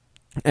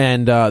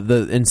 and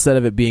instead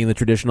of it being the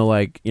traditional,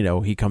 like, you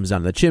know, he comes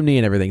down the chimney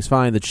and everything's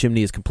fine, the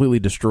chimney is completely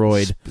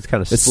destroyed. It's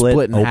kind of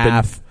split in open.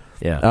 half.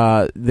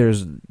 Yeah.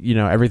 There's, you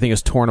know, everything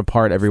is torn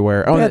apart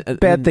everywhere.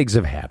 Bad things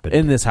have happened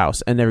in this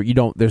house, and there's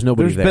nobody there.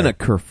 There's been a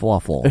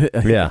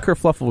kerfluffle. Yeah.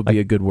 Kerfluffle would be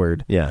a good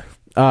word. Yeah.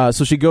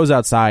 So she goes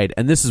outside,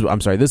 and this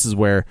is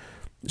where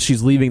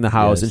she's leaving the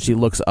house, and she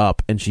looks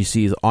up, and she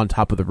sees on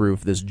top of the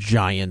roof this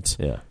giant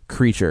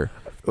creature.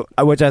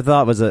 Which I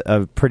thought was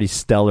a pretty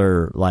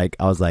stellar, like,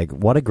 I was like,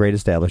 what a great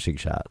establishing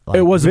shot. Like,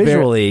 it was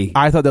visually.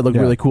 I thought that looked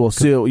really cool.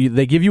 So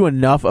they give you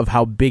enough of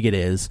how big it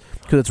is,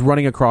 because it's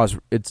running across,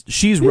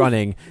 she's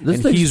running,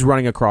 and he's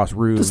running across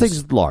roofs. This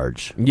thing's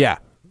large. Yeah.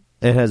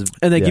 It has,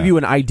 and they give you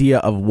an idea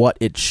of what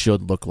it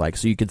should look like.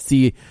 So you can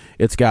see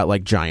it's got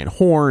like giant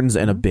horns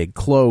and a big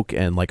cloak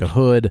and like a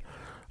hood.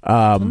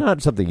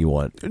 Not something you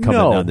want coming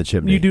down the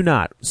chimney. You do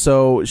not.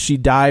 So she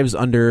dives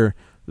under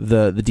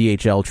the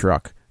DHL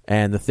truck,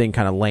 and the thing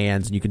kind of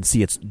lands, and you can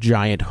see its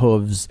giant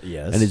hooves,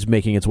 and it's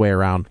making its way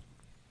around.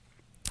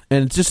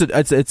 And it's just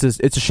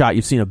it's a shot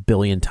you've seen a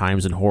billion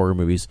times in horror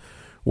movies,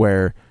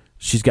 where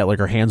she's got like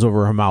her hands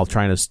over her mouth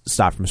trying to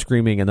stop from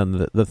screaming, and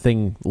then the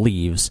thing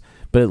leaves,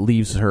 but it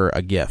leaves her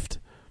a gift,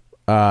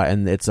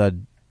 and it's a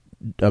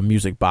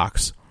music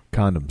box.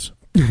 Condoms.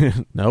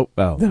 Nope.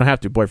 Oh, they don't have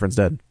to. Boyfriend's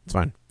dead. It's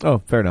fine. Oh,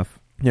 fair enough.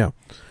 Yeah,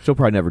 she'll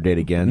probably never date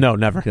again. No,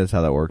 never. That's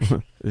how that works.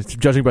 It's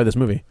judging by this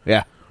movie.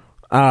 Yeah.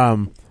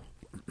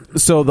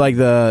 So like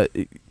the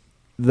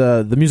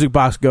music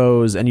box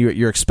goes, and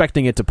you're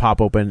expecting it to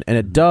pop open, and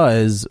it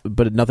does,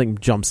 but nothing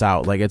jumps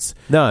out. Like it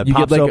pops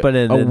get like open,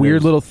 and a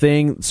weird little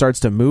thing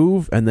starts to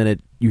move, and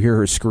then you hear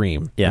her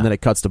scream, and then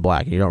it cuts to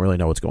black, and you don't really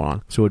know what's going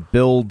on. So it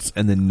builds,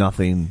 and then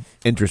nothing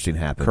interesting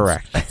happens.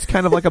 Correct. It's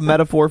kind of like a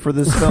metaphor for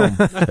this film.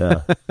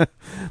 Yeah.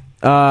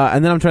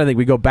 And then I'm trying to think.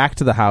 We go back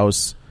to the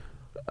house.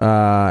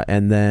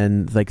 And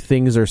then like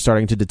things are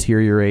starting to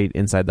deteriorate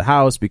inside the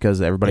house because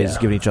everybody's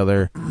giving each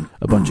other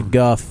a bunch of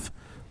guff.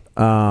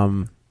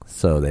 I'm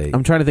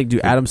trying to think. Do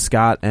Adam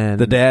Scott and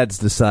the dads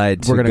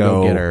decide we're to gonna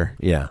go get her?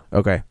 Yeah.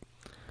 Okay.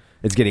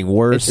 It's getting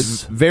worse.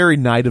 It's very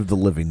Night of the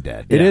Living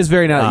Dead. It is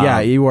very Night. Yeah,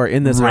 you are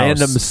in this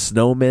random house.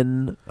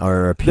 snowmen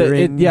are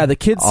appearing. The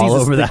kid sees all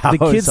over the house.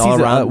 The kid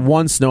sees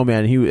one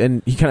snowman.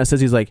 He kind of says,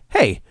 he's like,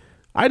 "Hey,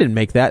 I didn't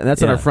make that," and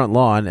that's on our front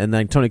lawn. And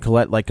then Toni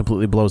Collette like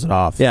completely blows it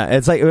off. Yeah,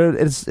 it's like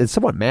it's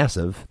somewhat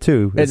massive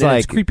too. It's and like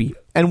it's creepy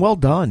and well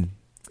done.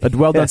 A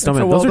well done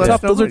snowman. Those are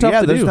tough. Those are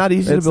tough to do. It's not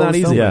easy. It's not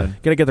easy.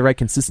 Got to get the right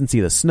consistency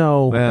of the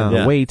snow, and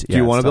the weight. Do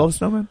you want to build a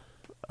snowman?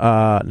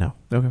 No.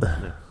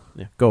 Okay.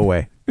 Yeah. Go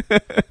away.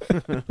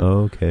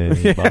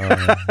 Okay.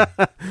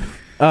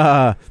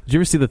 Bye. Did you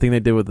ever see the thing they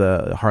did with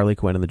the Harley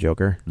Quinn and the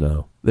Joker?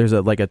 No. There's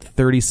a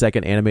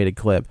 30-second animated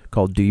clip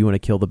called "Do You Want to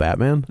Kill the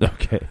Batman?"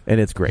 Okay, and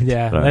it's great.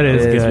 Yeah, that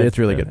is good. It's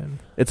really good.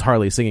 It's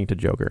Harley singing to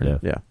Joker.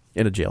 Yeah,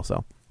 in a jail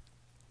cell.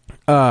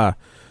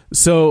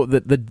 So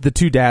the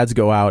two dads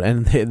go out,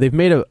 and they've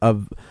made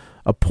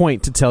a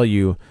point to tell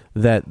you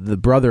that the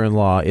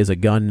brother-in-law is a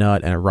gun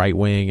nut and a right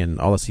wing and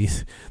all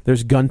this.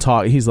 There's gun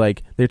talk. He's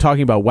like, they're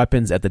talking about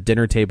weapons at the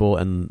dinner table,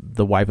 and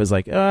the wife is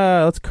like,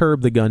 let's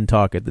curb the gun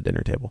talk at the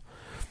dinner table.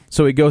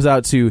 So he goes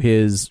out to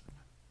his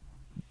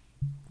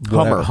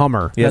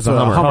Hummer. He has a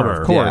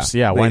Hummer. Of course.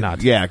 Yeah, why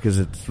not? Yeah,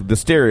 because the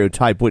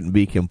stereotype wouldn't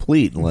be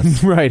complete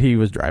unless right. He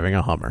was driving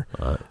a Hummer.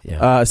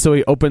 So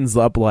he opens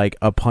up like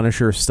a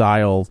Punisher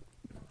style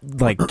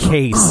like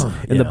case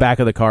in the back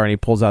of the car, and he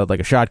pulls out like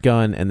a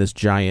shotgun and this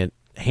giant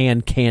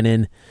hand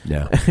cannon.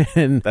 Yeah,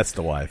 and that's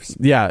the wife's.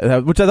 Yeah,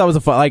 which I thought was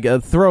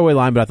a throwaway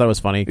line, but I thought it was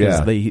funny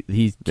because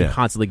he's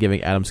constantly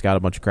giving Adam Scott a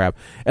bunch of crap,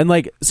 and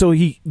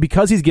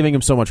because he's giving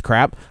him so much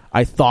crap,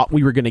 I thought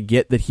we were going to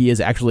get that he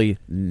is actually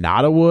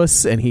not a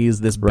wuss and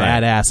he's this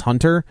badass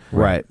hunter.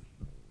 Right.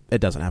 It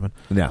doesn't happen.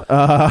 No.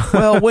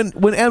 Well,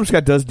 when Adam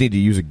Scott does need to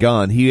use a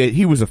gun,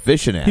 he was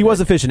efficient at it. He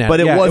was efficient at but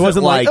it. But it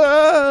wasn't like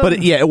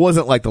it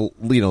wasn't like the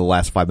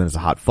last 5 minutes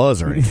of Hot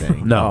Fuzz or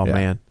anything. No,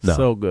 man. No.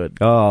 So good.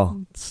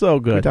 Oh, so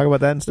good. Can we talk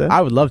about that instead?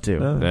 I would love to.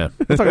 Let's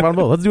talk about them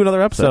both. Let's do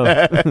another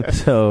episode.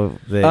 So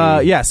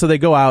they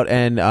go out,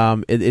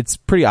 and it's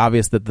pretty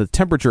obvious that the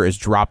temperature is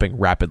dropping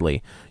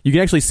rapidly. You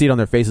can actually see it on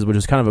their faces, which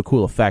is kind of a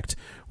cool effect,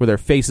 where their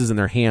faces and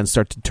their hands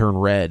start to turn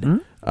red. Mm-hmm.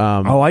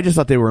 I just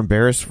thought they were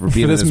embarrassed for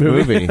being in this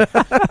movie.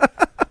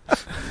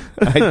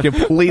 I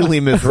completely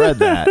misread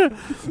that.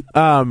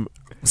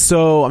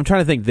 So I'm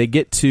trying to think. Do they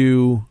get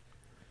to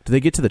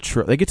the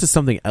truck? They get to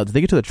something else. Do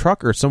they get to the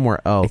truck or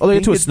somewhere else? They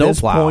get to a snowplow. At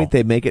this point,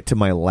 they make it to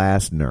my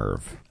last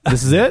nerve.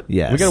 This is it?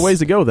 Yes. We got a ways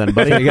to go then,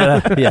 buddy.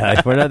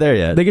 We're not there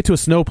yet. They get to a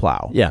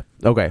snowplow. Yeah.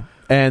 Okay.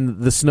 And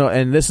the snow.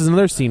 And this is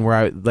another scene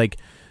where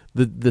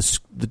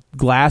the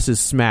glass is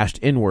smashed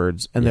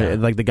inwards, and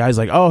the guy's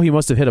like, oh, he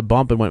must have hit a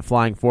bump and went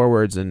flying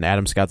forwards, and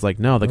Adam Scott's like,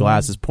 no, the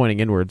glass is pointing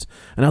inwards.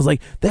 And I was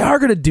like, they are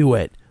gonna do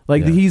it.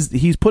 Like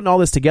he's putting all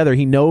this together.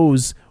 He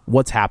knows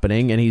what's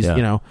happening, and he's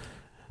no.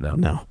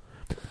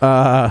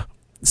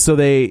 So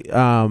they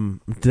do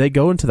they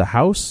go into the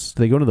house?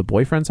 Do they go into the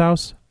boyfriend's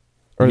house?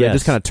 Or they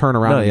just kind of turn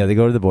around? No, they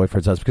go to the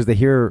boyfriend's house because they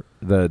hear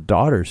the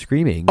daughter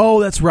screaming.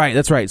 Oh, that's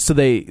right. So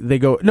they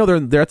go. No,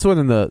 that's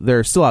when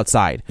they're still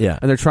outside. Yeah,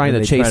 and they're trying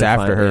to chase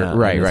after her. Yeah,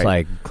 right. It's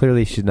like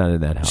clearly she's not in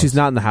that house. She's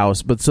not in the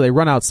house, but so they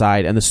run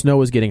outside, and the snow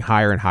is getting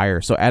higher and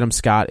higher. So Adam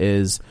Scott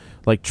is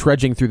like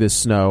trudging through this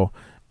snow,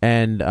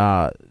 and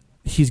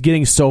he's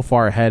getting so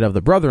far ahead of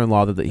the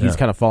brother-in-law that he's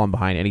kind of falling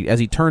behind. And as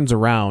he turns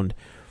around,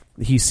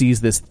 he sees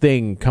this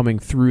thing coming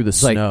through the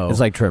snow. It's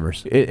like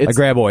Tremors. It's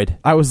a graboid.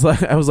 I was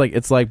like,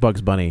 it's like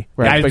Bugs Bunny.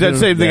 Right? That's the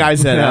same thing I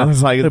said. I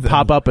was like, it'd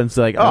pop up and it's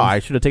like, oh, I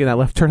should have taken that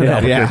left turn.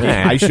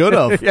 Yeah, I should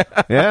have.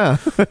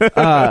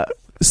 Yeah.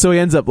 So he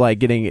ends up like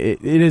getting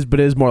it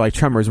is more like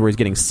Tremors, where he's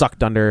getting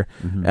sucked under,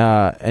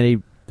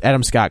 and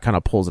Adam Scott kind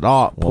of pulls it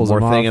off. One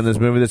more thing in this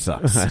movie that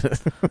sucks.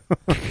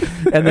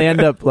 And they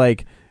end up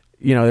like,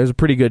 there's a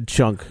pretty good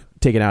chunk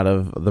taken out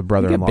of the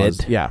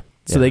brother-in-law's. Yeah.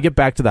 So they get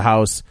back to the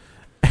house.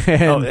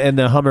 And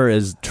the Hummer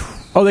is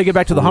they get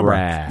back to the Hummer.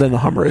 Then the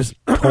Hummer is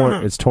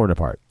it's torn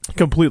apart,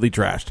 completely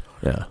trashed.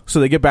 Yeah. So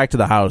they get back to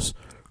the house,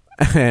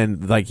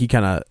 and like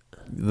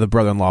the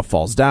brother-in-law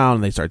falls down,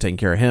 and they start taking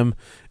care of him.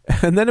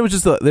 And then it was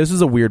just this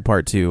is a weird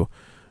part too,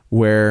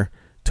 where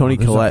Tony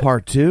Collette.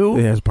 Part two.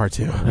 Yeah, there's part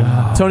two.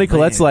 Oh, Tony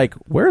Collette's like,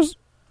 where's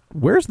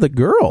the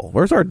girl?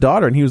 Where's our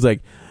daughter? And he was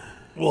like,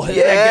 we'll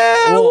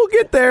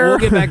get there. We'll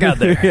get back out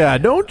there. Yeah,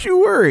 don't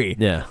you worry.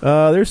 Yeah.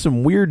 There's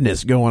some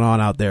weirdness going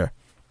on out there.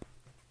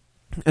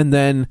 And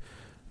then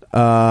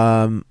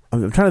I'm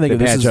trying to think.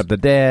 They patch up the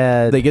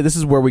dad. This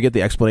is where we get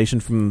the explanation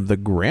from the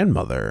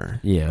grandmother.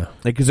 Yeah,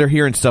 because they're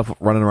hearing stuff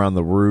running around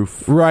the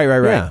roof. Right.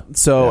 Yeah.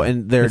 So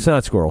and it's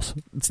not squirrels.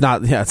 It's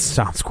not. Yeah, it's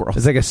not squirrels.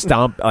 It's like a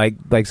stomp,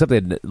 like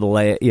something.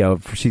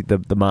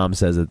 The mom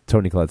says it.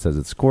 Tony Collette says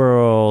it's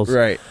squirrels.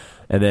 Right.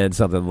 And then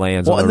something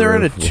lands on the roof. Well,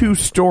 and they're in a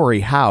 2-story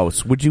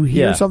house. Would you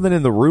hear something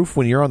in the roof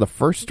when you're on the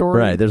first story?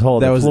 Right. There's a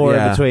hole in the floor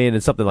in between,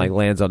 and something like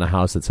lands on the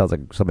house. It sounds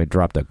like somebody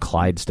dropped a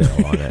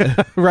Clydesdale on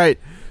it. Right.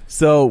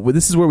 So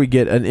this is where we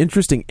get an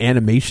interesting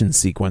animation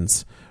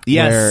sequence.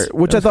 Yes.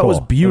 Which I thought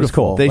was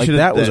beautiful. They should.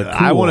 That was a cool.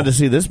 I wanted to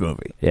see this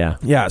movie. Yeah.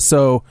 Yeah.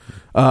 So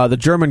the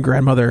German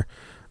grandmother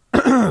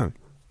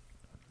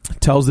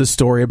tells this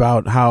story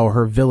about how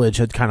her village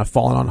had kind of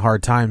fallen on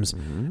hard times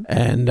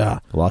and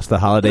lost the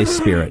holiday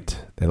spirit.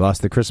 They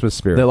lost the Christmas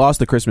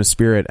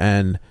spirit.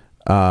 And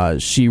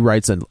she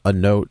writes a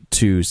note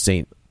to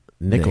Saint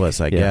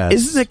Nicholas, I guess.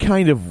 Isn't it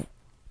kind of,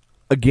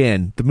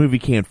 again, the movie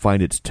can't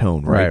find its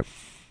tone, right?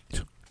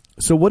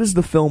 So what does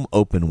the film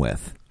open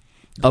with?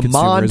 A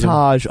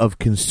montage of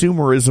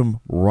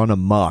consumerism run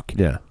amok.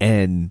 Yeah.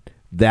 And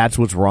that's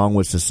what's wrong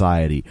with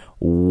society.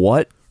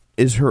 Why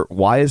is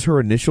her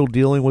initial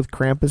dealing with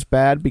Krampus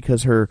bad?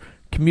 Because her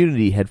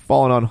community had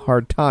fallen on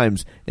hard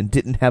times and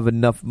didn't have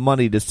enough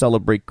money to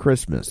celebrate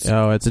Christmas.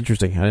 Oh, it's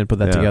interesting. I didn't put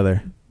that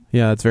together.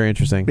 Yeah, that's very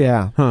interesting.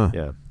 Yeah. Huh.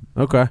 Yeah.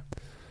 Okay.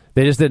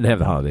 They just didn't have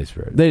the holiday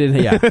spirit. They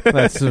didn't. Yeah.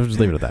 Let's just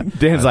leave it at that.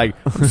 Dan's like,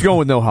 let's go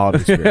with no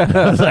holiday spirit.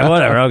 I was like,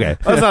 whatever. Okay.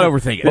 Let's not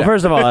overthink it. Well,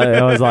 first of all,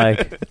 I was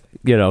like,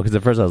 because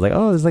at first I was like,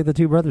 oh, it's like the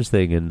Two Brothers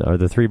thing or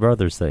the Three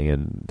Brothers thing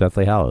in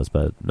Deathly Hallows,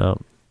 but no.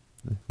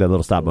 That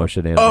little stop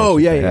motion animation. Oh,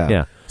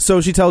 yeah. So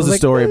she tells a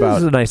story about.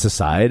 This is a nice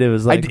aside. It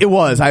was like. It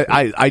was.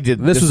 I did.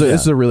 This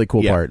is a really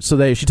cool part.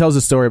 So she tells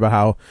a story about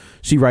how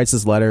she writes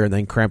this letter and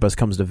then Krampus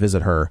comes to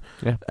visit her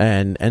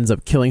and ends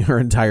up killing her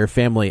entire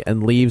family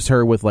and leaves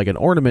her with like an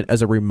ornament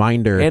as a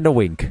reminder. And a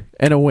wink.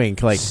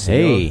 Like,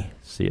 hey,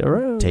 see you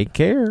around. Take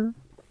care.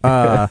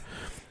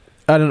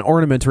 And an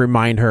ornament to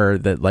remind her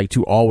that like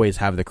to always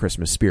have the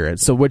Christmas spirit.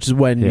 So which is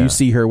when you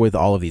see her with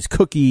all of these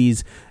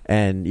cookies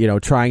and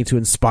trying to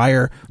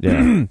inspire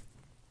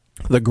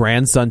the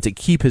grandson to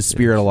keep his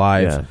spirit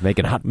alive,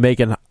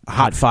 making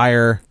hot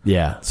fire,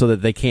 so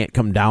that they can't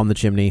come down the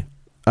chimney.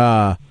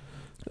 So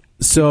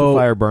keep the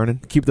fire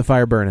burning. Keep the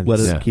fire burning. Let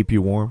it keep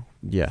you warm.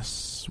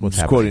 Yes. What's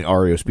happening? Quoting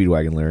REO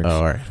Speedwagon lyrics. Oh,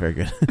 all right, very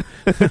good.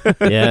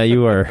 Yeah,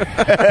 you were.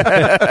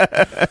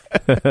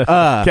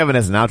 Kevin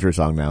has an outro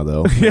song now,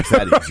 though. Makes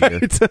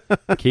that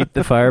easier. Keep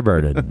the fire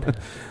burning.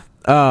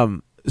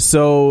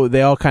 So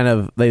they all kind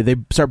of they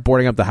start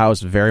boarding up the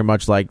house, very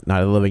much like Night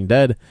of the Living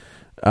Dead,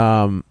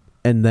 and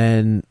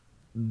then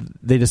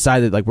they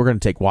decide that like we're going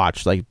to take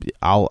watch. Like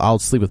I'll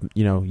sleep with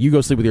you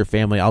go sleep with your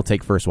family. I'll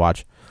take first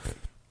watch.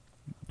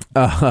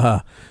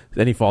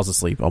 Then he falls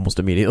asleep almost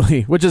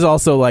immediately, which is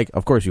also like,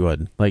 of course you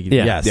would. Like,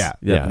 yes,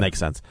 makes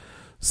sense.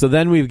 So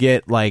then we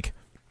get like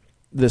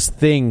this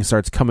thing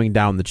starts coming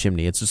down the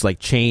chimney. It's just like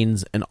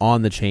chains, and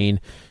on the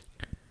chain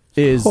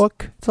is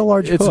hook. It's a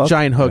large. It's hook. a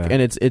giant hook,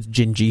 and it's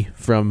Gingy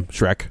from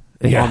Shrek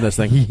on this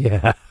thing.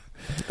 Yeah,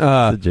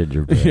 the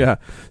gingerbread. Yeah.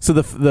 So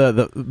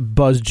the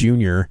Buzz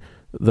Jr.,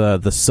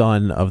 the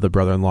son of the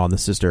brother-in-law and the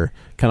sister,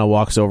 kind of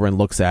walks over and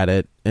looks at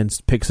it and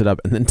picks it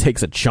up and then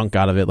takes a chunk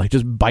out of it, like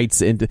just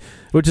bites into,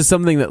 which is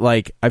something that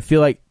like I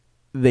feel like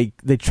they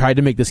tried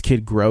to make this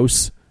kid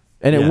gross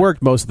And it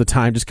worked most of the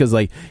time just because,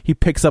 like, he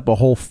picks up a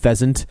whole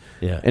pheasant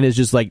and is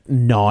just, like,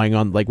 gnawing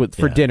on, like,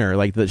 for dinner,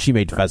 like, she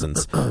made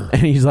pheasants.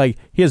 And he's like,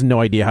 he has no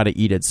idea how to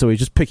eat it. So he's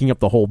just picking up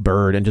the whole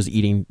bird and just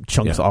eating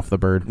chunks off the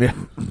bird.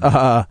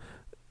 Yeah.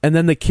 And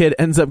then the kid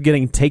ends up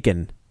getting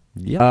taken.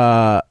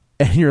 Yeah.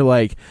 And you're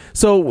like,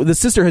 so the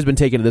sister has been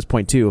taken at this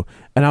point, too.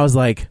 And I was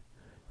like,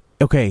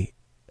 okay.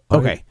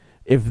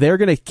 If they're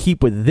going to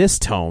keep with this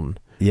tone,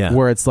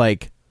 where it's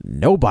like,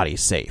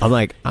 nobody's safe. I'm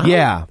like,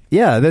 yeah.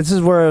 This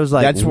is where I was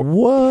like,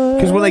 what?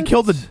 Because when they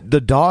killed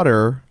the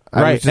daughter,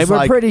 right, and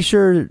we're pretty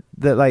sure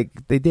that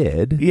like they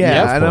did.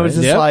 Yeah, and I was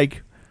just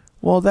like,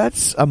 well,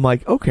 that's. I'm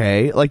like,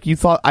 okay, like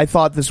I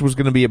thought this was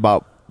going to be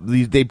about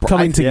they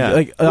coming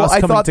together,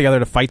 coming together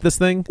to fight this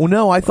thing. Well,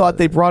 no, I thought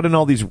they brought in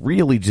all these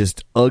really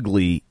just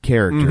ugly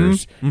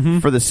characters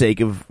for the sake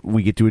of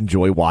we get to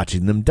enjoy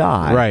watching them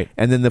die, right?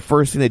 And then the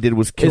first thing they did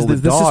was kill the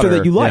daughter, sister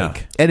that you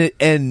like, and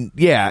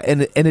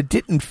it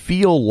didn't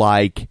feel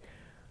like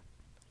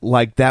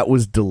that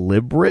was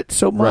deliberate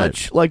so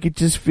much. Right. Like it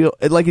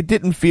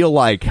didn't feel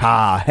like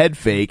head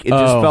fake. It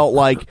just felt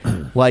like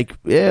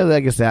I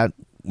guess that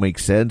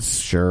makes sense.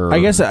 Sure, I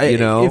guess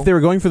if they were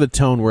going for the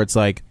tone where it's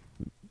like,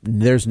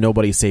 there's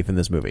nobody safe in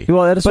this movie.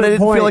 Well, at a certain but I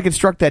didn't point, feel like it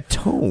struck that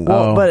tone.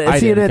 Well, but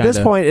at this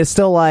point, it's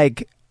still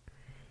like,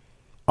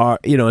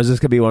 is this going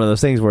to be one of those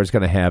things where it's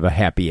going to have a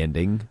happy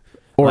ending,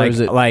 or like,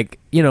 is it like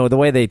the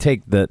way they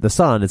take the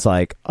son? It's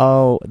like,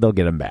 oh, they'll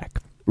get him back,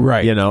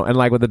 right? And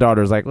like with the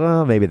daughter, it's like,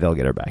 well, maybe they'll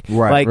get her back,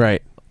 right? Like,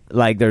 right.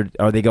 Like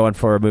are they going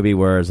for a movie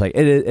where it's like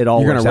it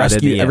all you're going to to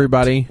rescue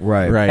everybody,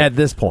 right? At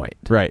this point,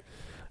 right.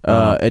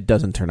 It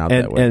doesn't turn out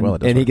that way.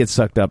 And he gets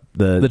sucked up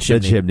the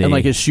chimney. And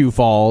like his shoe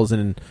falls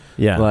and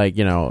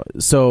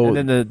so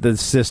and then the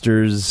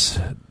sisters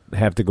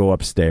have to go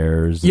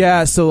upstairs.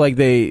 So like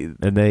they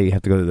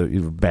have to go to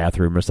the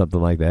bathroom or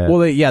something like that. Well,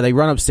 they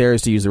run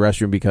upstairs to use the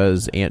restroom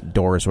because Aunt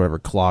Doris or whatever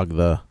clogged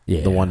the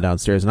one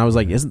downstairs. And I was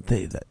like, isn't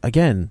they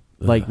again?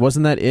 Like,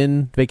 wasn't that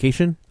in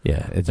Vacation?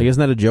 Yeah, isn't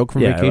that a joke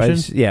from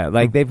Vacation?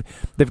 Like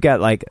they've got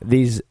like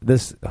this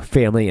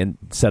family and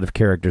set of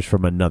characters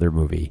from another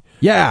movie.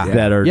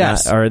 That are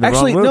are in the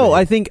actually wrong movie. no.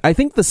 I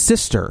think the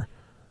sister.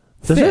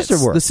 The sister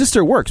works. The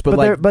sister works,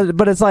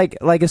 but it's like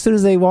as soon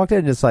as they walked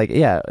in, it's like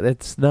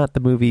it's not the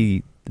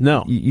movie.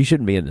 No, you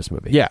shouldn't be in this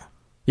movie. Yeah.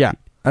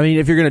 I mean,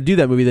 if you're going to do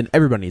that movie, then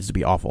everybody needs to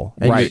be awful,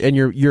 and right? And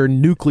your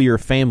nuclear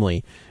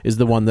family is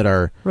the one that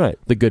are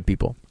the good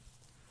people.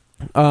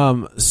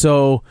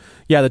 So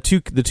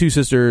the two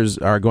sisters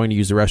are going to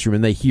use the restroom,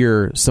 and they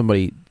hear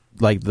somebody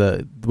like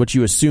what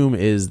you assume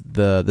is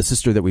the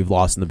sister that we've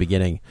lost in the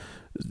beginning,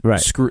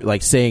 right?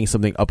 Like saying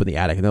something up in the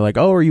attic, and they're like,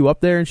 "Oh, are you up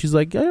there?" And she's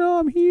like,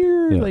 "I'm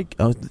here." Yeah. Like,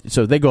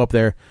 so they go up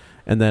there,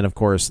 and then of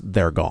course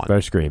they're gone.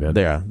 They're screaming.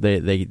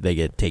 They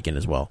get taken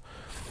as well.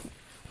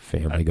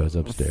 Family goes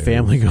upstairs.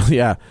 Family goes,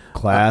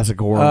 classic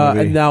horror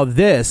movie. Now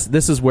this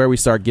is where we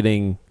start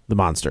getting the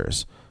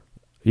monsters.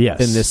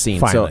 Yes, in this scene.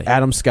 Finally. So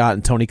Adam Scott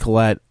and Toni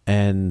Collette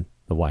and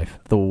the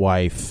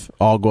wife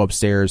all go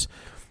upstairs,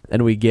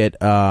 and we get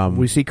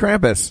we see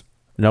Krampus.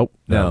 Nope,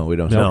 no, we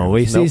don't. No,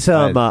 we see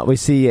some. We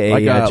see a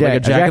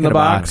Jack in the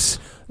Box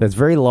that's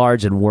very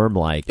large and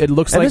worm-like. It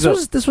looks and like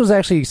this was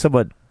actually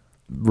somewhat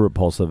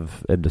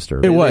repulsive and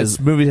disturbing. It was.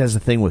 This movie has a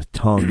thing with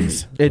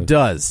tongues. It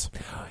does.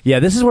 Yeah,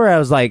 this is where I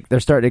was like, they're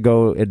starting to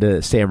go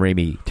into Sam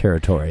Raimi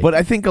territory. But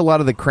I think a lot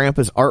of the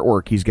Krampus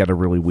artwork, he's got a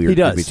really weird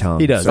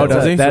tongue. He does. So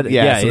does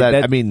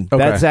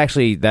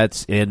he?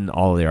 That's in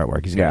all of the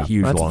artwork. He's got a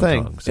huge long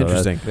tongue. So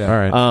interesting. All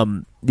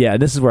right.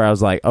 And this is where I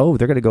was like, oh,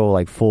 they're going to go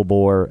like full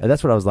bore. And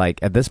that's what I was like,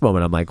 at this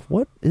moment, I'm like,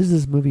 what is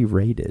this movie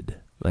rated?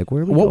 Like,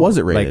 where? What was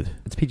it rated? Like,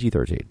 it's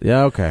PG-13.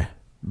 Yeah, okay.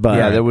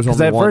 But there was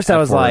only at one first I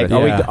was like,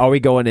 F-word. are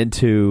we going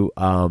into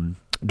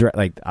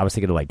like I was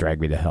thinking of like Drag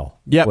Me to Hell,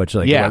 which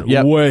went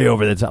way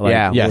over the top. Like,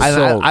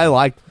 I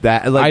liked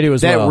that. Like, I do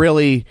as that well.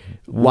 Really,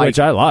 which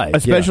I like,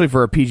 especially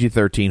for a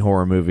PG-13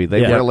 horror movie.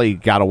 They really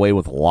got away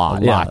with a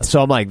lot.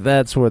 So I'm like,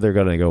 that's where they're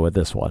going to go with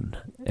this one,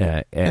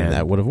 and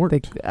that would have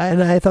worked.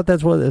 And I thought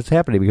that's what's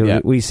happening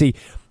because we see.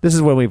 This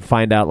is when we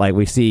find out, like,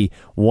 we see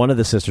one of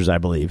the sisters, I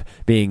believe,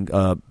 being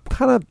kind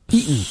of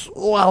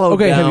swallowed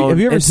down have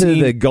you ever into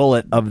seen the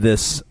gullet of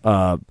this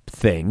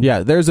thing. Yeah,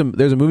 there's a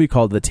movie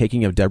called The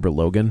Taking of Deborah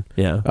Logan,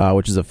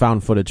 which is a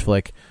found footage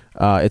flick.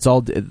 It's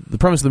all the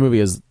premise of the movie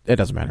is it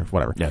doesn't matter,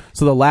 whatever. Yeah.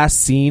 So the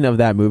last scene of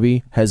that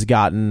movie has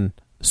gotten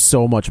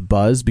so much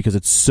buzz because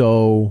it's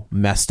so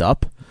messed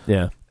up.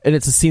 Yeah, and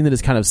it's a scene that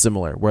is kind of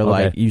similar where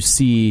like you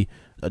see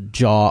a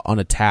jaw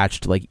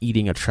unattached, like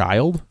eating a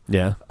child.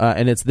 Yeah,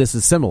 and this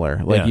is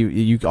similar. Like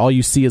you all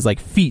you see is like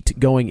feet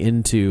going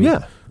into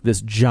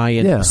this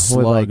giant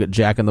slug like,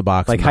 Jack in the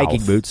Box, like mouth.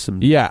 hiking boots,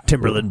 some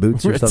Timberland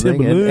boots or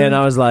something. And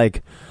I was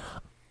like,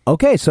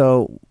 okay,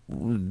 so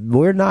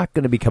we're not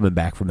going to be coming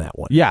back from that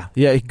one. Yeah.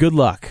 Good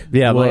luck.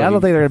 Yeah, well, I don't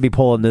think they're going to be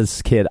pulling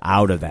this kid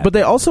out of that. But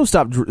they also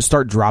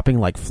start dropping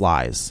like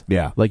flies.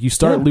 Yeah, like you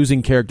start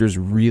losing characters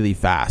really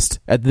fast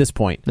at this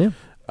point. Yeah.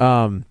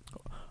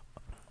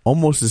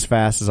 almost as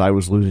fast as I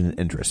was losing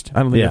interest.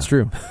 I don't think that's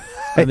true.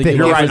 I think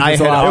you're right.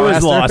 I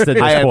was lost at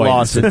this point. I had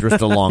lost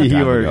interest a long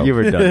time ago. You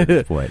were done at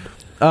this point.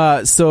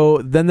 So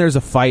then there's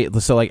a fight.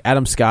 So like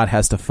Adam Scott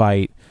has to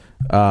fight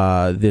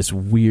this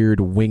weird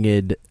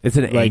winged. It's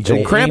an angel.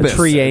 Krampus.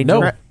 Tree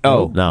angel.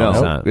 No. No,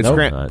 it's not. It's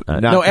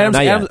No,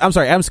 I'm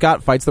sorry. Adam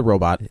Scott fights the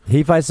robot.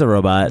 He fights the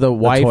robot. The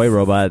wife, toy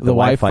robot. The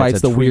wife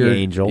fights the tree weird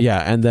angel. Yeah,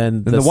 and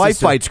then the wife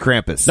fights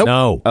Krampus.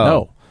 Nope.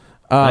 No.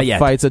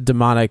 Fights a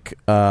demonic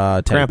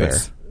teddy bear.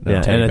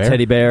 Yeah, and a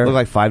teddy bear. Looked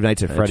like Five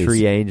Nights at Freddy's. A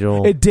tree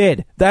angel. It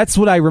did. That's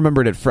what I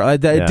remembered it for.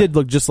 It did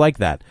look just like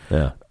that.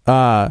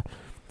 Yeah.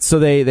 So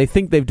they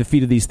think they've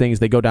defeated these things.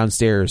 They go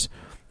downstairs,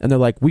 and they're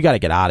like, "We got to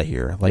get out of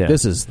here. Like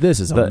this is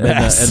a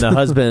mess." And the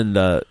husband,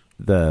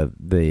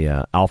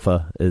 the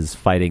alpha, is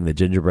fighting the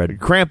gingerbread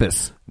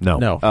Krampus.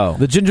 No. Oh,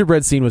 the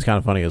gingerbread scene was kind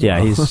of funny as well.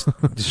 Yeah, he's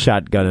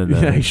shotgunning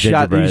the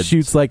gingerbread. He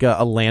shoots like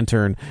a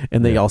lantern,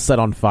 and they all set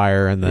on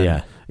fire, and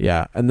then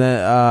and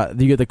then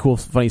you get the cool,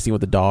 funny scene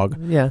with the dog.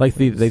 Yeah, like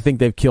they think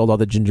they've killed all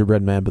the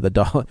gingerbread men, but the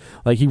dog,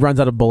 like he runs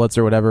out of bullets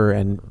or whatever,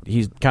 and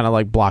he's kind of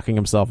like blocking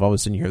himself. All of a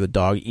sudden, you hear the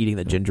dog eating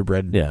the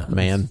gingerbread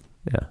man.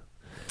 Yeah,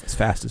 as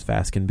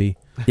fast can be.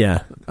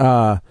 Yeah.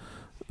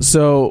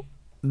 So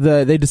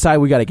they decide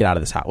we got to get out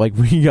of this house. Like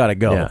we got to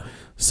go. Yeah.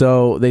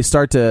 So they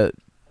start to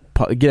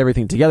get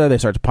everything together. They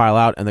start to pile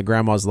out, and the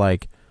grandma's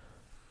like,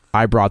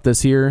 "I brought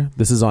this here.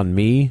 This is on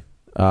me.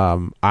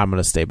 I'm going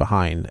to stay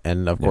behind."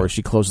 And of course,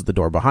 she closes the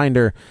door behind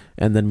her,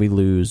 and then we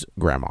lose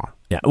Grandma.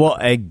 Yeah. Well,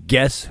 and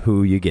guess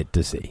who you get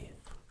to see?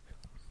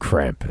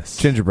 Krampus.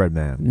 Gingerbread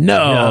Man.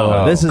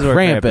 No. This is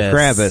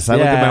Krampus. I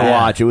looked at my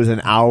watch. It was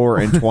an hour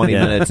and 20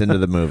 minutes into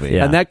the movie.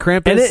 Yeah. And that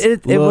Krampus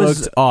it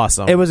was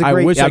awesome. It was a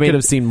great, I wish I could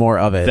have seen more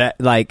of it.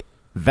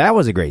 That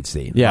was a great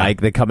scene. Yeah.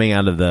 Like the coming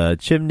out of the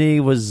chimney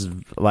was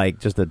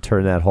like just to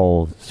turn that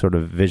whole sort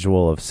of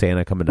visual of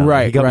Santa coming down.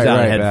 Right. He comes down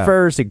head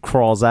first, he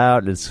crawls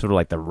out, and it's sort of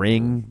like the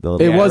ring.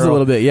 It was a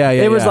little bit,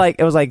 It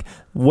was like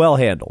well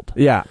handled.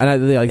 Yeah,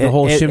 and the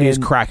whole chimney is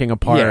cracking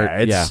apart.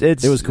 Yeah,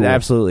 it was cool.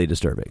 Absolutely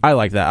disturbing. I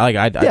like that.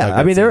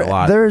 I mean,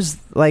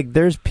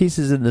 there's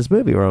pieces in this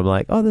movie where I'm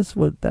like, oh,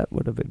 that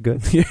would have been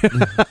good.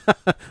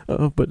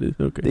 But it's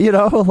okay. You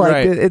know,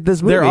 like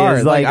this movie there are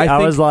is like I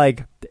was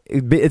like,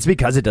 it's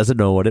because it doesn't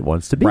know what it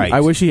wants to be. Right.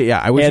 I wish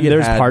and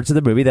there's parts of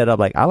the movie that I'm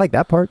like, I like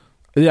that part.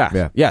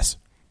 Yeah. Yes.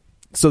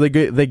 So they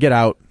get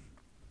out,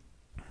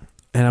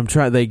 and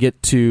they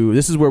get to.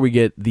 This is where we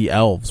get the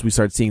elves. We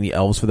start seeing the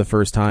elves for the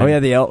first time. Oh yeah,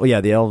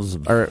 the elves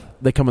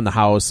they come in the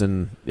house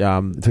and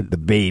took the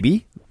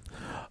baby.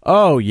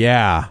 Oh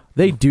yeah,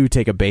 they do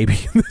take a baby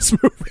in this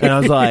movie, and I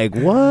was like,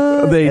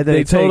 what?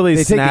 They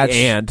totally snatch the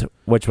ant,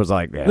 which was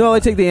like, no, they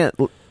take the ant.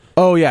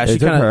 Oh yeah, she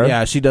kind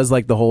of she does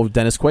like the whole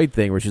Dennis Quaid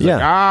thing where she's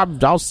like,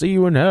 I'll see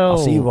you in hell. I'll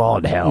see you all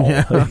in hell.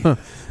 Yeah.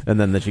 And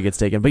then she gets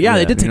taken. But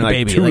they did take the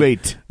baby. Too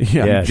late.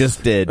 Yeah,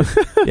 just did.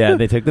 Yeah,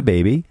 they took the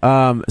baby.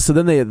 So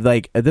then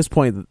they at this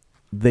point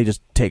they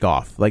just take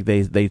off. Like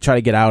they try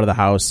to get out of the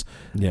house,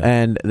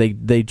 and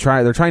they're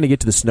trying to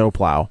get to the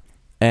snowplow.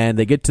 And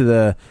they get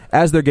to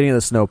as they're getting to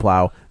the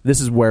snowplow, this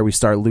is where we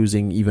start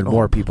losing even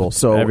more people.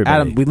 So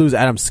we lose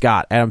Adam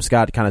Scott. Adam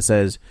Scott kind of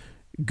says,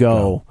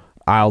 "Go,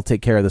 I'll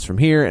take care of this from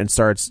here," and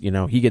starts.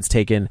 He gets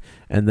taken,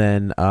 and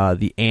then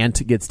the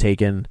ant gets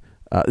taken.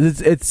 It's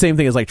the same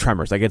thing as like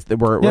Tremors. Like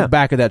we're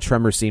back at that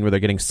Tremors scene where they're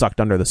getting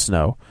sucked under the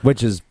snow.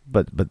 Which is,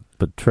 but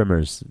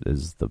Tremors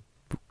is the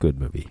good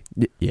movie.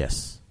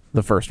 Yes,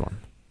 the first one.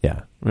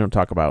 Yeah, we don't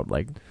talk about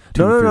like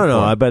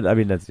no. But I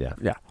mean that's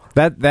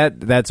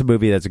That's a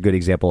movie that's a good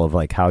example of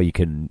like how you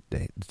can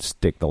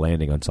stick the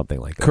landing on something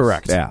like this.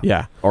 Correct.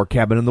 Yeah. Or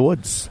Cabin in the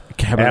Woods.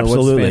 Cabin in the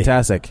Woods is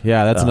fantastic.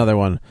 Yeah, that's another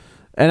one.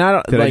 And I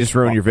don't. Did I just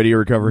ruin your video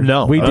recovery?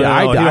 No, we did.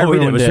 I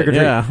ruined it.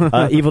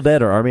 Yeah. Evil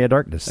Dead or Army of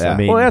Darkness. Yeah. I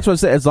mean, that's what I'm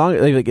saying. As long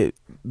as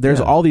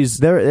there's all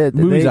these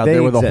movies out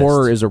there where the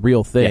horror is a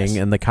real thing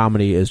and the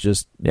comedy is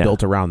just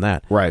built around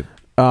that. Right.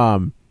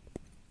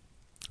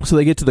 So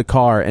they get to the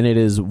car and it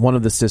is one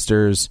of the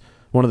sisters,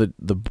 one of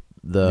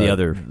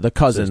the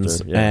cousins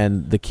sister,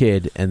 and the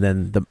kid, and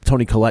then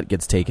Toni Collette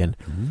gets taken,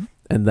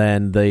 and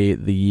then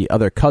the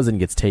other cousin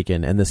gets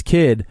taken, and this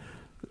kid,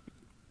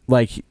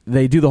 like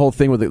they do the whole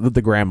thing with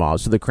the grandma.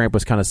 So the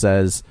Krampus kind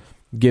of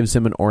gives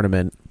him an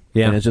ornament,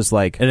 and it's just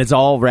like, and it's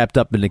all wrapped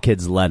up in the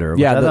kid's letter.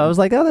 Yeah, I was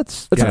like, oh,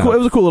 it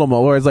was a cool little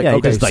moment where it's like,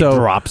 okay, he just, so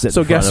drops it.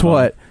 So guess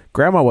what?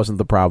 Grandma wasn't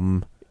the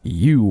problem.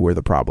 You were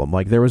the problem.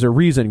 Like there was a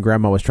reason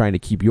Grandma was trying to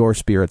keep your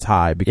spirits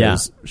high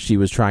because she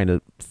was trying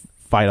to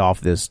fight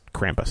off this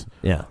Krampus.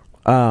 Yeah.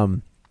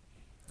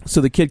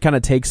 So the kid kind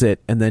of takes it,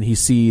 and then he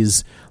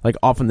sees like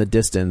off in the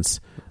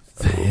distance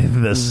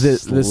the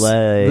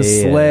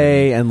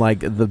sleigh, and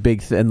like the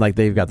big and like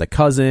they've got the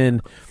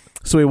cousin.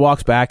 So he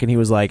walks back, and he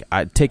was like,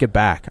 "I take it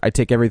back. I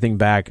take everything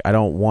back. I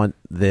don't want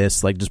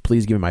this. Like, just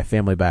please give me my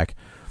family back."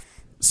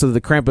 So the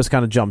Krampus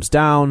kind of jumps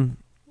down.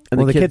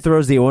 And the kid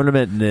throws the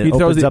ornament and it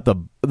opens up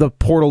the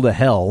portal to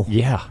hell.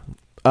 Yeah.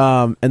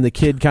 And the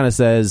kid kind of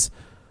says,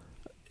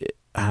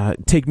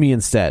 take me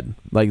instead.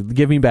 Like,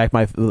 give me back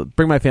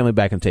bring my family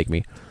back and take me.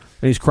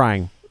 And he's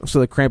crying. So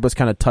the Krampus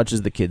kind of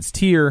touches the kid's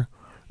tear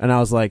And I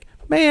was like,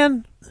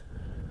 man,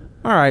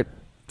 all right,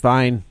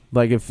 fine.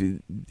 Like, if you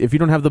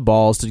don't have the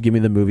balls to give me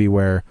the movie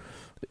where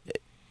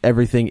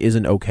everything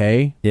isn't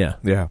okay,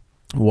 yeah,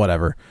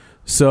 whatever.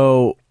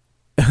 So,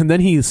 and then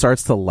he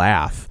starts to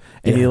laugh,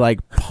 and he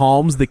like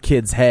palms the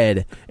kid's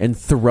head and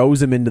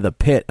throws him into the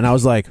pit. And I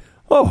was like,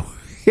 oh,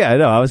 yeah, I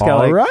know. I was kind of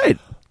all like, right.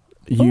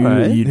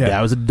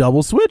 That was a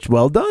double switch.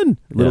 Well done.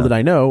 Little did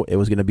I know it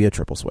was going to be a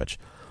triple switch.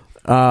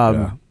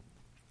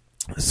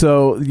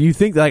 So you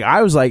think, like,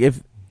 I was like,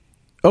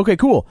 okay,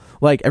 cool.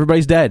 Like,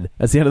 everybody's dead.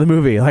 That's the end of the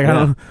movie. Like,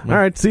 all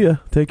right, see ya.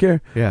 Take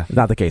care. Yeah.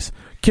 Not the case.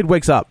 Kid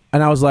wakes up,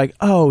 and I was like,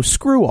 oh,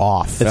 screw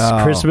off.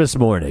 It's Christmas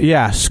morning.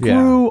 Yeah,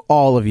 screw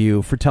all of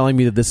you for telling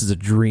me that this is a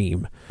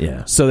dream.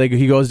 Yeah. So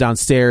he goes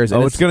downstairs.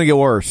 And it's going to get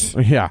worse.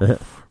 Yeah.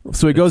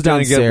 So he goes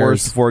downstairs. It's going to get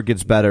worse before it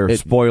gets better.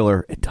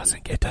 Spoiler, it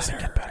doesn't get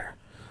better.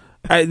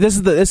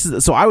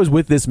 So I was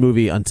with this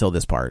movie until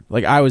this part.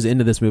 Like, I was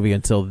into this movie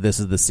until this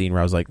is the scene where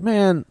I was like,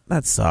 man,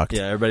 that sucked.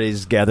 Yeah,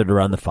 everybody's gathered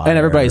around the fire. And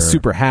everybody's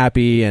super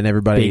happy, and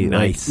everybody being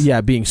nice.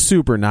 Being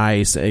super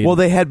nice. Well,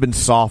 they had been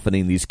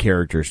softening these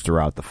characters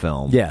throughout the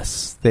film.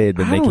 Yes, they had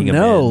been making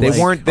them.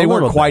 They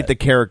weren't quite the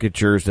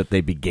caricatures that they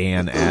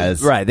began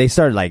as. Right, they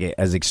started like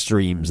as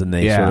extremes, and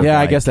they sort of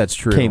I guess that's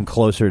true. Came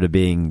closer to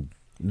being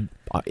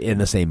in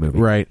the same movie,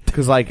 right?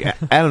 Because like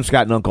Adam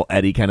Scott and Uncle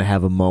Eddie kind of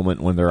have a moment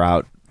when they're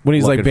out. When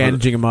he's like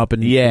bandaging him up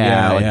and they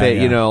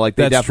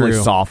definitely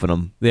true. soften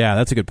him. Yeah,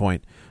 that's a good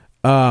point.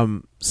 So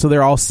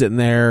they're all sitting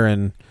there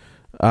and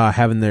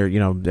having their,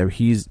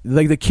 he's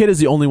like, the kid is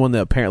the only one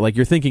that apparently, like,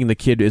 you're thinking the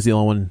kid is the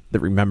only one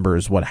that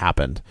remembers what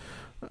happened.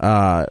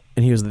 And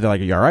they're like,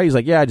 "You all right?" He's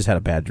like, "Yeah, I just had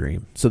a bad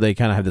dream." So they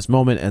kind of have this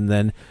moment, and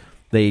then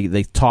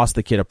they toss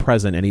the kid a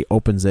present, and he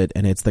opens it,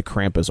 and it's the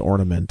Krampus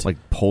ornament, like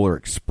Polar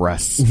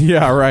Express.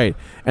 Yeah, right.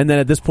 And then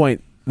at this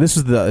point,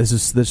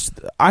 this.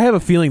 I have a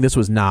feeling this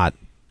was not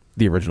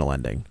the original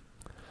ending.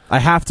 I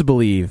have to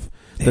believe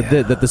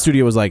that the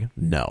studio was like,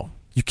 no,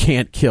 you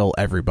can't kill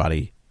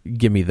everybody.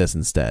 Give me this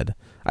instead.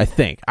 I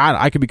think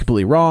I could be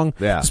completely wrong.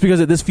 Yeah. Just because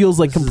this feels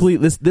like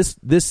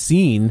this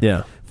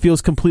scene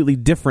feels completely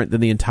different than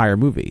the entire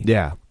movie.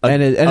 Yeah.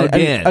 And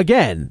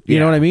again, you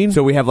know what I mean?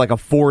 So we have like a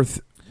fourth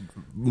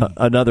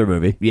another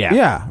movie. Yeah.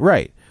 Yeah,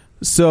 right.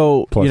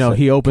 So, plus,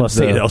 he opens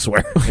say it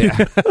elsewhere.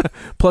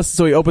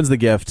 So he opens the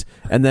gift,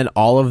 and then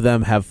all of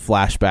them have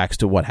flashbacks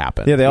to what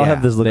happened. Yeah, they all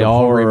have this look of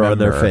horror on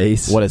their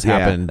face. What has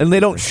happened. And they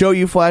don't show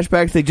you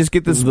flashbacks. They just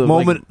get this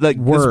moment, this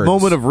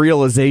moment of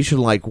realization,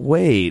 like,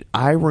 wait,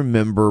 I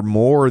remember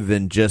more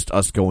than just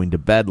us going to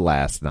bed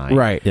last night.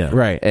 Right,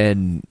 right.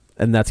 And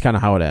that's kind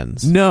of how it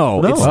ends.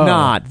 No, it's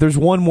not. There's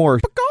one more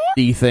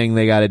thing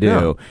they got to do.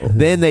 No.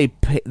 Then they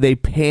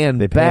pan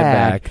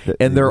back,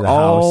 and they're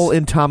all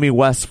in Tommy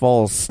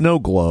Westfall's snow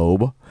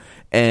globe.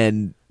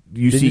 And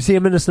Did you see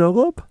him in a snow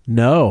globe?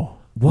 No.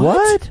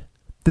 What?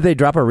 Did they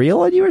drop a reel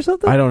on you or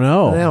something? I don't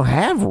know. They don't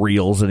have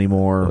reels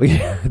anymore.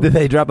 Did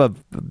they drop a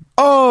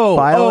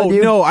file on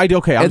you? No, I'm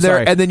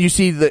sorry. And then you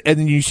see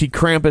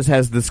Krampus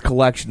has this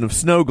collection of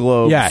snow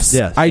globes. Yes.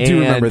 I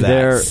do remember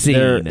that scene.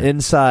 They're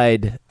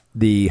inside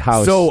the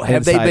house. So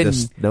have they been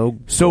snow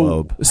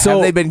globe?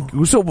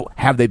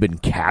 Have they been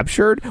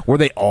captured? Were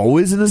they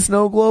always in a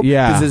snow globe?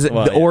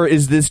 Yeah. Or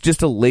is this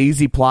just a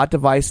lazy plot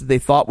device that they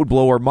thought would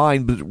blow our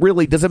mind, but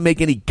really doesn't make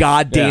any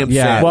goddamn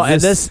sense? Well,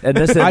 and this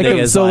ending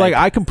is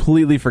I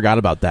completely forgot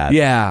about that.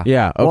 Yeah.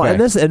 Yeah. Okay. Well,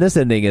 and this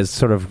ending is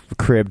sort of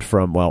cribbed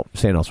from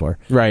St. Elsewhere,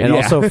 right? And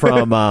also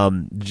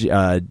from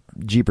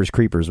Jeepers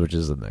Creepers, which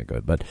isn't that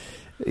good, but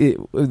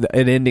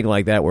an ending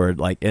like that where it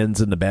like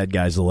ends in the bad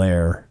guy's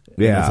lair.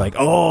 Yeah, it's like,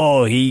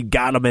 oh, he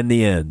got him in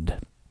the end.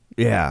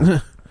 Yeah,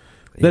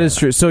 that is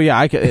true. So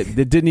yeah, it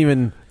didn't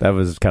even. That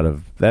was kind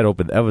of that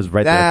opened. That was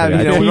right there.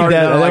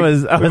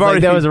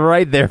 That was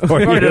right there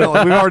for you. We've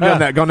already done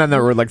that. Gone down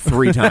that road like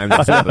 3 times.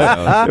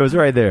 It was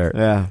right there.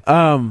 Yeah,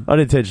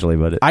 unintentionally,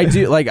 but I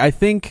do like. I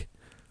think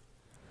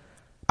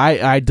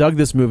I dug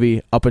this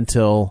movie up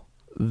until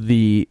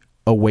the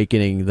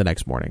awakening the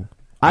next morning.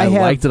 I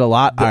liked it a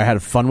lot. I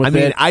had fun with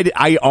it.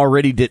 I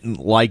already didn't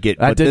like it.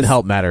 That didn't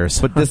help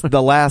matters. But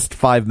the last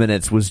 5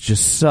 minutes was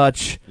just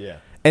such... Yeah.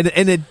 And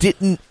it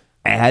didn't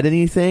add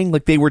anything.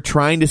 Like, they were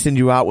trying to send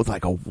you out with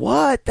like a,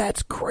 what?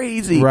 That's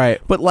crazy. Right.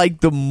 But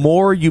like, the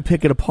more you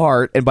pick it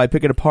apart, and by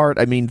pick it apart,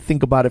 I mean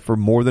think about it for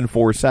more than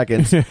 4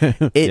 seconds,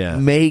 it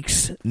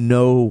makes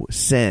no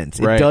sense.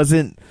 It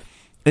doesn't...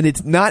 And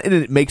it's not, and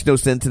it makes no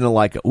sense in a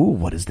like, ooh,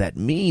 what does that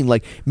mean?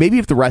 Like, maybe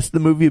if the rest of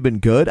the movie had been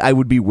good, I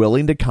would be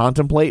willing to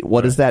contemplate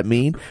what does that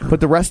mean.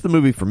 But the rest of the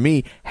movie, for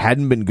me,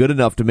 hadn't been good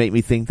enough to make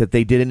me think that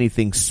they did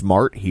anything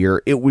smart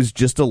here. It was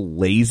just a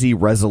lazy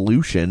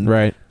resolution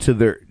to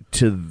their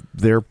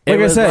like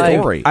I said,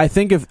 story. I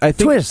think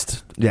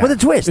twist Yeah. with a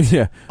twist.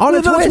 Yeah, on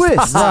with a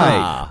twist.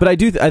 Right. But I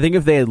think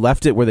if they had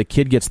left it where the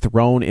kid gets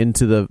thrown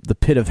into the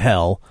pit of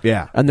hell,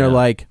 and they're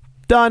like,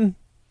 done,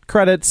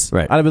 credits,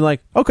 I'd have been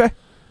like, okay.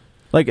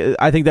 Like,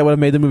 I think that would have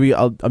made the movie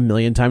a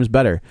million times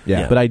better.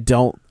 Yeah. But I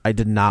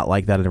did not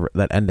like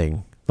that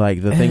ending.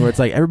 Like, the thing where it's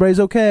like, everybody's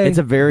okay. It's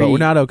a very... But we're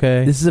not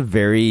okay. This is a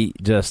very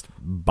just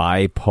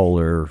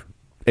bipolar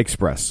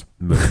Express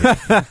movie.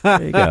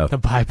 There you go. The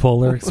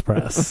Bipolar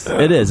Express.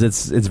 It is.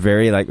 It's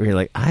very like you're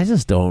like I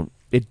just don't.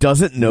 It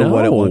doesn't know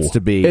what it wants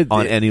to be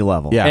on any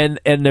level. Yeah. And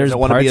there's does it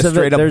want to be a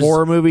straight up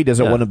horror movie? Does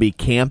it want to be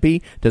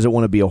campy? Does it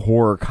want to be a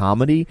horror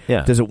comedy?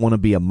 Yeah. Does it want to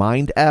be a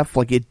mind F?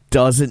 Like it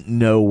doesn't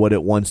know what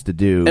it wants to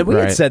do. And we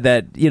had said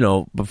that,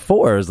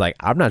 before. It was like,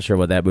 I'm not sure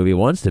what that movie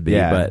wants to be,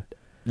 but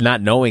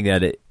not knowing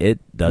that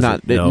it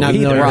doesn't know. Not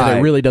knowing that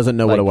it really doesn't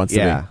know what it wants to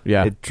be.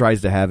 Yeah. It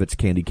tries to have its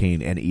candy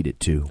cane and eat it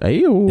too.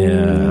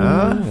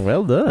 Yeah.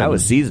 Well done. That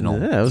was seasonal.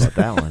 Yeah, That's what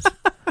that was.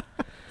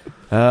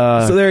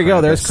 So there you go.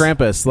 There's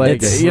Krampus.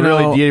 Like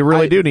you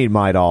really do need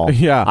my doll.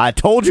 Yeah, I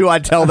told you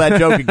I'd tell that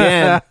joke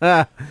again.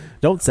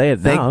 Don't say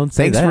it now.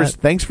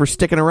 Thanks for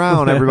sticking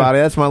around, everybody.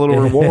 That's my little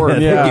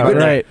reward. Yeah,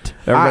 right.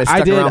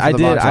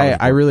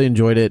 I really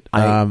enjoyed it.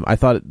 I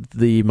thought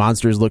the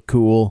monsters looked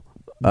cool.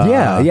 There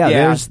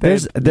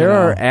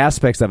are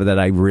aspects of it that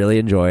I really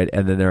enjoyed,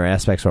 and then there are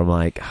aspects where I'm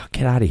like,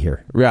 get out of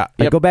here. Yeah,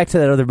 go back to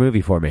that other movie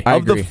for me.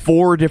 Of the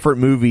 4 different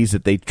movies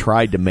that they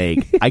tried to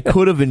make, I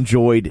could have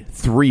enjoyed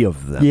 3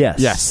 of them.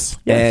 Yes.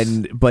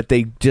 But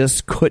they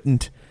just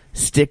couldn't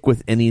stick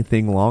with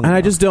anything long enough. And I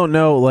just don't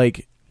know,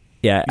 like.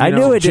 Yeah, I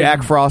knew it.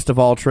 Jack Frost of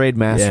all trade,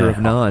 master of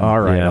none. All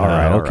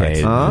right,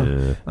 okay.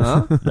 No,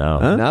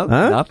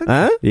 nothing.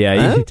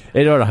 Yeah,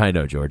 you on a high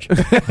note, George.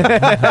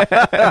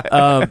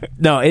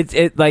 No,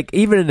 it like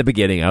even in the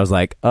beginning, I was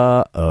like,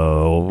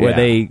 where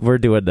they were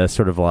doing the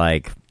sort of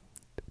like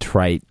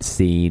trite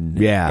scene,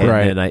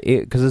 right. And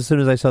because as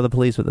soon as I saw the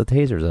police with the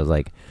tasers, I was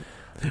like.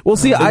 Well,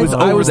 see, I was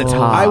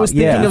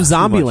thinking of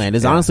Zombieland.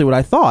 Is honestly what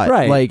I thought.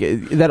 Right, like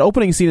that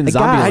opening scene in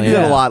Zombieland. I do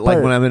that a lot.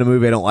 Like when I'm in a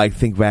movie, I don't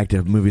think back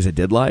to movies I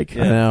did like.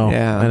 I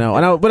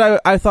know.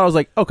 But I thought I was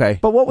like, okay.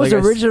 But what was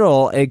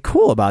original and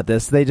cool about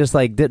this? They just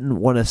like didn't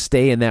want to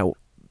stay in that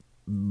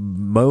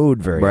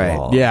mode very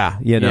long. Yeah,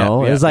 it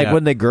was like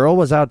when the girl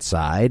was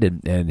outside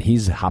and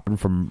he's hopping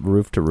from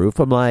roof to roof.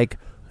 I'm like.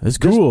 It's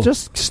cool.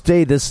 Just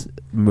stay this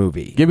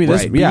movie. Give me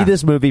this. Be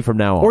this movie from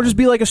now on. Or just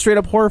be like a straight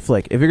up horror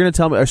flick. If you're going to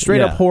tell me a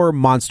straight up horror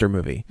monster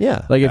movie.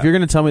 Yeah. Like if you're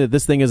going to tell me that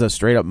this thing is a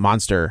straight up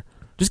monster,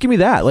 just give me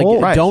that.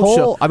 Like don't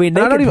show. I mean,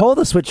 they can pull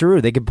the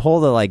switcheroo. They can pull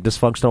the like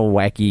dysfunctional,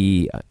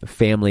 wacky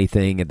family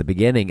thing at the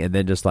beginning, and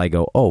then just like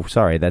go, oh,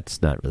 sorry,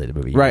 that's not really the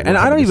movie. Right. And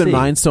I don't even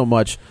mind so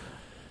much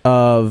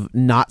of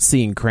not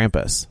seeing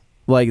Krampus.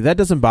 Like that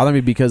doesn't bother me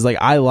because like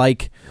I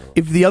like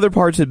if the other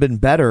parts had been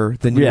better,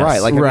 then you're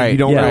right. Like I mean, you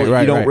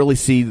don't really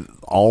see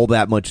all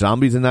that much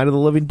zombies in Night of the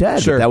Living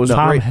Dead. Sure, that was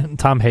great.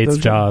 Tom hates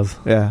Jaws.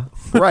 Yeah,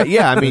 right.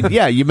 Yeah, I mean,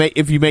 yeah.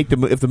 If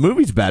the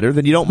movie's better,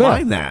 then you don't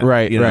mind that.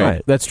 Right,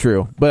 right. That's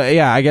true. But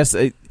yeah, I guess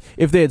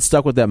if they had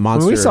stuck with that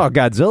monster, when we saw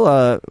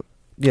Godzilla.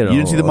 You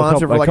didn't see the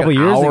monster for like an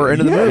hour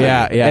into the movie.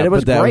 Yeah, and it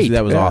was great.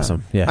 That was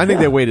awesome. Yeah, I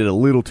think they waited a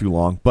little too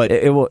long, but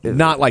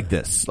not like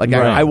this. Like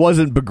I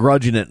wasn't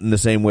begrudging it in the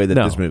same way that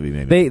this movie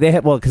maybe. They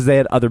had because they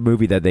had other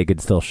movie that they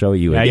could still show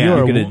you. Yeah, and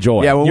you could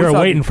enjoy. Yeah, you were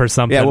waiting for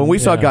something. Yeah, when we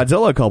saw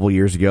Godzilla a couple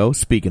years ago.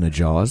 Speaking of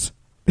Jaws.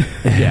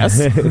 Yes,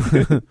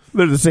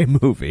 they're the same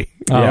movie.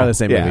 Yeah, the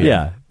same movie.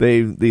 Yeah,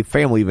 the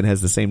family even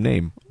has the same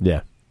name.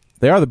 Yeah,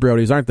 they are the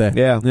Brodies, aren't they?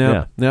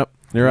 Yeah. Yep.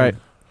 You're right.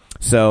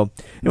 So,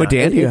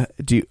 Dan,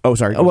 do you? Oh,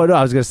 sorry. Oh, well, no,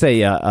 I was going to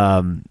say,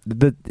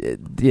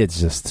 it's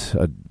just,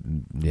 I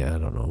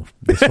don't know.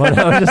 This one,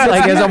 I was just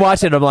like, as I'm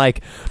watching, I'm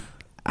like,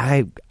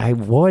 I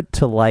want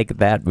to like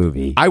that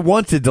movie. I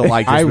wanted to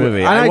like this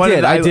movie. I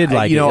did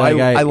like it.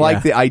 I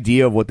like the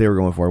idea of what they were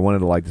going for. I wanted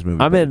to like this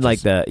movie. I'm in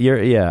like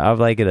I'm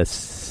like at a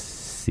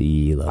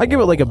C level. I give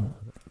it like a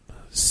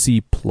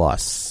C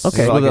plus.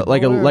 Okay, so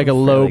like a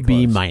low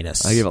B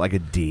minus. I give it like a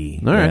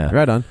D. All right,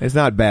 right on. It's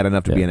not bad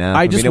enough to be an F.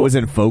 I mean, it was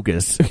in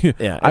focus.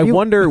 Yeah, I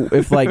wonder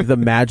if like the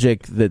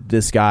magic that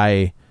this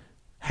guy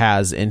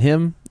has in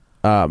him,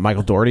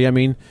 Michael Dougherty. I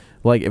mean,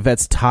 like if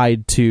that's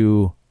tied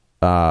to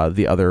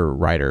the other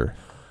writer.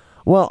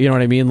 Well, you know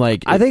what I mean?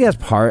 Like, I think that's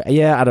part.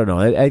 Yeah, I don't know.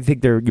 I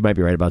think you might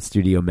be right about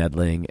studio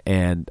meddling,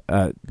 and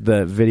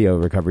the video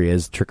recovery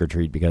is Trick or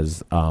Treat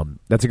because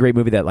that's a great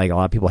movie that like a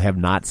lot of people have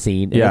not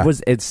seen.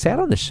 And it sat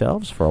on the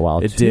shelves for a while.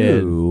 It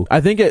too. did.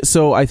 I think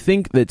I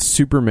think that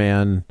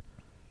Superman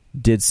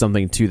did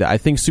something to that. I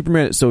think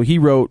Superman. So he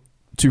wrote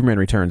Superman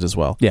Returns as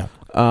well. Yeah.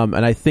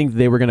 And I think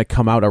they were going to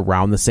come out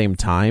around the same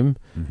time,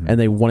 and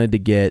they wanted to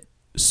get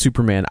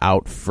Superman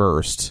out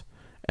first.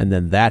 And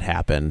then that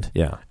happened.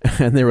 Yeah.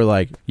 And they were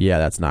like, yeah,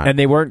 that's not. And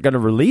they weren't going to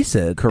release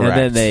it. Correct. And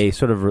then they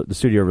sort of, the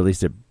studio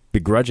released it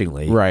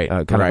begrudgingly. Right.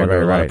 Kind of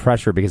under a lot of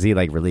pressure because he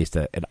like released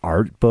an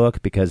art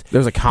book because.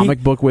 There's a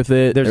comic book with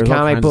it. There's a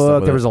comic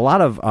book. There was a lot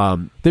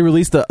of. They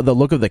released the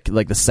look of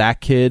the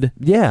Sack Kid.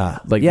 Yeah.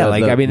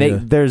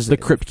 There's the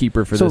Crypt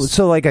Keeper for this.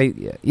 So like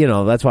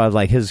that's why I was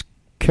like his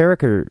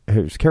caricature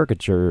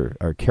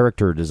or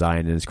character design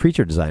and his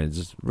creature design is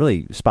just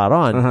really spot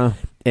on. Uh-huh.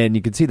 And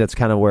you can see that's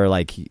kind of where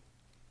like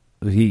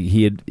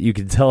you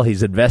can tell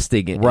he's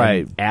investing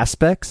in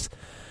aspects.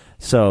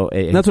 So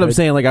that's what I'm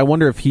saying. Like, I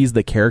wonder if he's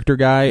the character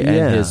guy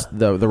and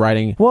the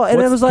writing. Well, and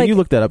it was like, can you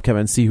look that up,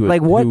 Kevin, and see who?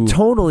 Like, what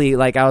tonally?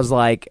 Like, I was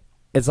like,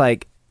 it's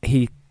like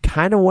he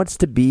kind of wants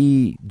to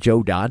be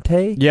Joe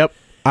Dante. Yep.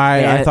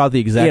 I thought the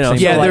exact same.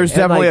 Yeah, so there's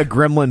definitely a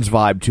Gremlins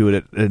vibe to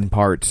it in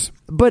parts.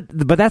 But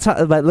that's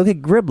how. Like, look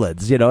at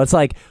Gremlins. It's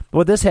like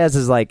what this has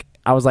is like.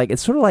 I was like,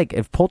 it's sort of like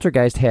if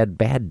Poltergeist had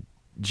bad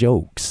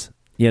jokes.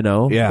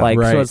 Yeah, like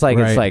right, so it's like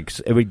right.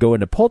 it would go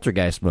into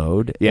Poltergeist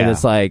mode, and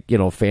it's like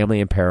family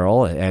in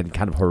peril and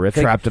kind of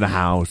horrific, trapped in a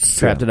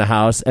house, and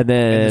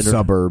then in the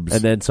suburbs,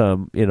 and then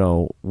some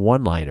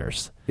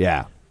one-liners.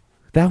 Yeah,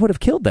 that would have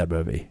killed that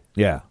movie.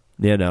 Yeah,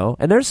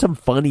 and there's some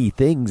funny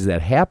things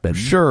that happen,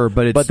 sure,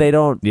 but they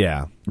don't.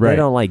 Yeah, they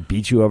don't like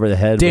beat you over the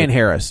head. Dan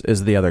Harris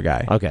is the other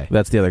guy. Okay,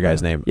 that's the other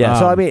guy's name. Yeah,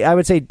 so I mean, I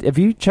would say if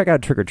you check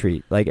out Trick or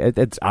Treat, like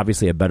it's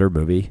obviously a better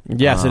movie.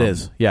 Yes, it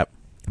is. Yep.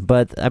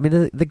 But I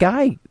mean, the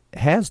guy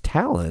has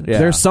talent. Yeah.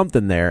 There's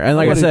something there, and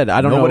like I said,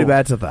 I don't know. Nobody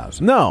bats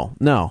 1,000. No,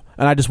 and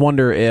I just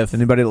wonder if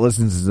anybody that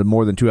listens to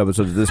more than 2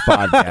 episodes of this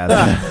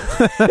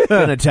podcast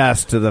can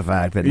attest to the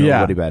fact that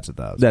nobody bats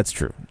 1,000. That's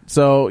true.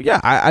 So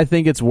yeah, I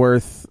think it's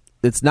worth.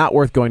 It's not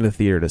worth going to the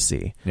theater to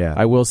see. Yeah,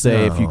 I will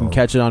say if you can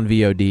catch it on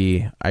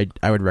VOD,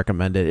 I would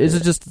recommend it. Is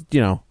it just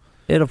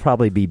it'll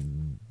probably be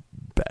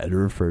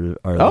better for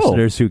our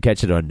listeners who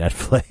catch it on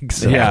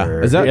Netflix. Yeah,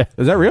 is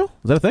that real? Is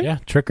that a thing? Yeah,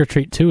 Trick or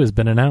Treat 2 has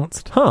been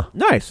announced. Huh?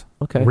 Nice.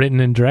 Okay. Written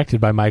and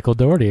directed by Michael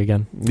Dougherty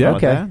again. Yeah.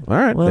 Okay. All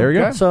right. Well, there we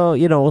go. So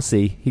we'll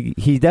see.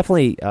 He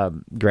definitely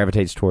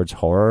gravitates towards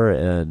horror,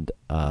 and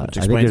which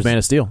explains Man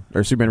of Steel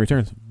or Superman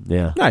Returns.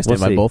 Yeah. I stand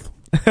by both.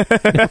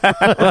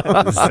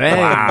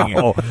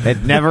 Wow.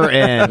 It never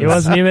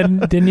ends. He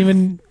didn't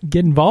even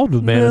get involved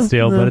with Man of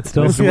Steel, but it's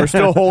still we're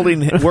still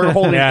holding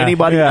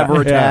anybody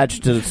ever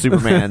attached to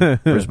Superman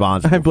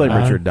responsible. I blame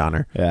Richard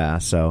Donner. Yeah,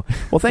 so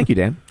thank you,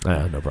 Dan.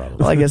 No problem.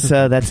 Well, I guess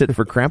that's it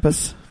for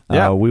Krampus.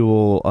 We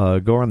will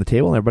go around the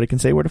table and everybody can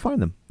say where to find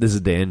them. This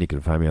is Dan. You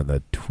can find me on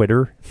the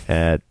Twitter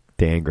at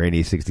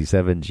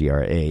DanGraney67,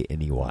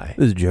 GRANEY.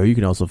 This is Joe. You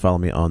can also follow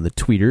me on the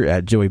Twitter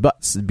at Joey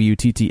Butts,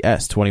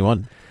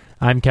 BUTTS21.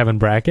 I'm Kevin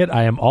Brackett.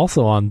 I am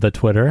also on the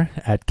Twitter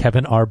at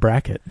Kevin R.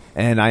 Brackett.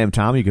 And I am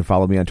Tom. You can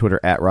follow me on Twitter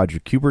at Roger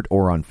Kubert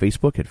or on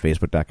Facebook at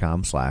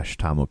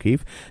Facebook.com/Tom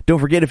O'Keefe. Don't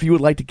forget, if you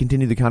would like to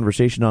continue the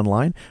conversation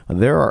online,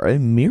 there are a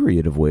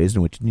myriad of ways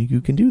in which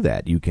you can do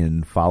that. You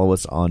can follow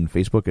us on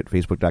Facebook at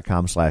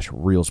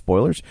Facebook.com/Real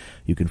Spoilers.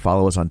 You can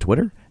follow us on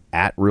Twitter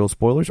at Real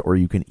Spoilers, or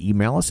you can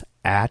email us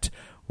at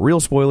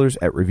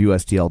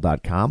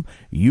RealSpoilers@ReviewSTL.com.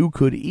 You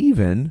could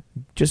even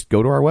just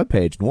go to our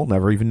webpage, and we'll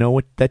never even know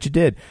that you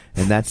did.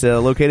 And that's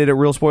located at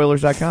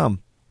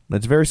RealSpoilers.com.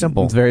 That's very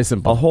simple. It's very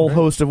simple. A whole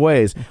host of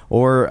ways.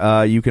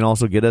 Or you can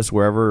also get us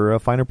wherever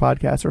finer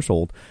podcasts are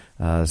sold.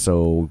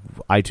 So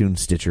iTunes,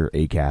 Stitcher,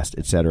 Acast,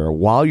 etc.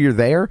 While you're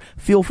there,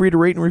 feel free to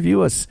rate and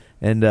review us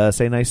and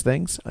say nice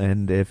things.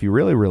 And if you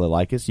really, really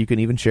like us, you can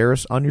even share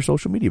us on your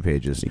social media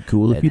pages. Be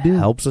cool if you do. It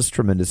helps us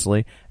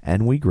tremendously,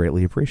 and we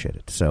greatly appreciate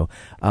it. So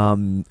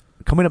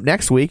coming up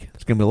next week,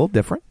 it's going to be a little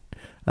different.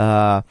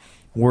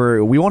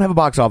 We won't have a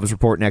box office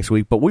report next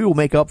week, but we will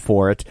make up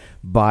for it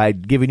by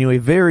giving you a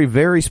very,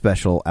 very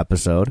special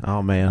episode.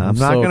 Oh, man. I'm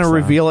not going to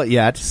reveal it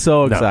yet.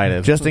 So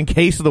excited. Just in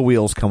case the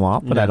wheels come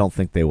off, but I don't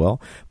think they will.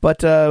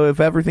 But if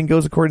everything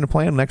goes according to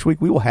plan, next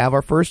week we will have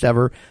our first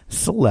ever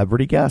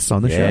celebrity guests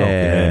on the show.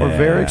 We're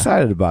very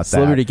excited about that.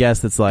 Celebrity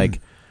guest that's like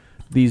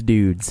these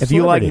dudes. If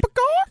you like...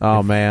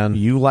 Oh, man.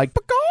 You like...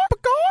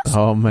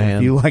 Oh, man.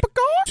 If you like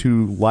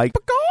to like...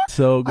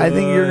 So good. I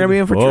think you're going to be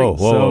in for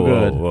treats. So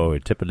good. good. Whoa, we're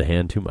tipping the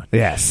hand too much.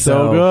 Yes.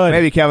 So good.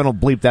 Maybe Kevin will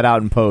bleep that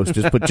out in post.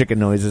 Just put chicken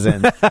noises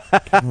in.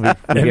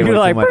 You're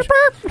like, burp,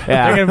 burp.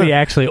 Yeah. They're going to be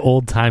actually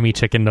old-timey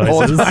chicken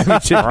noises. Old-timey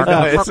chicken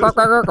noises.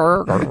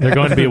 They're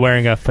going to be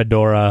wearing a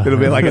fedora. It'll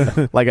be like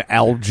an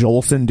Al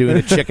Jolson doing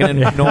a chicken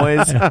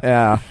noise.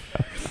 Yeah.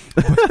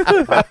 I'm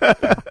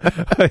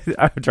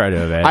trying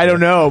to imagine. I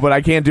don't know, but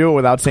I can't do it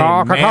without saying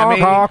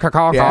mammy.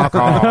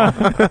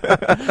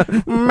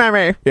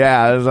 Mammy.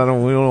 Yeah, we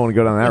don't want to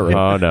go down that road.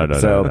 Oh,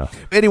 no.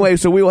 Anyway,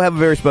 so we will have a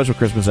very special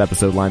Christmas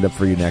episode lined up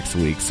for you next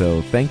week.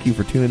 So thank you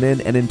for tuning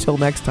in. And until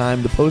next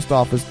time, the post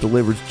office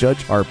delivers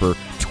Judge Harper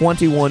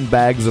 21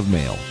 bags of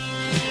mail.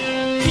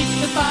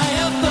 Keep the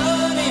fire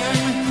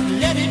burning,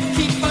 let it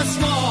keep us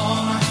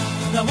warm.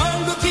 The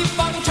world will keep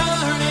on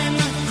turning,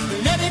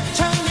 let it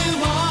turn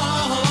you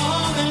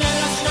on. And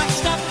let us not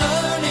stop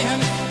learning,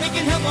 we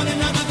can help one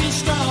another be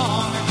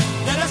strong.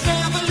 Let us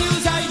never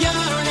lose our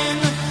yearning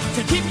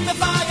to keep the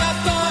fire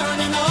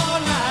burning all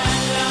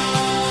night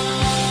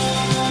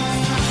long.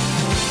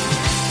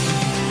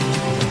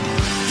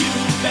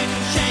 You've been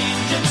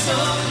changing so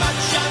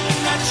much, I'm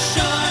not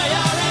sure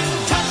you're in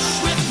touch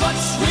with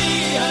what's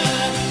real.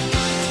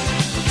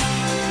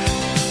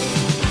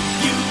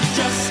 You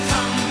just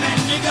come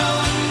and you go,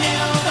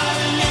 never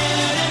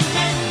letting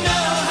me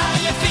know how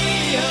you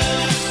feel.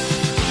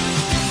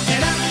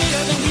 And I'm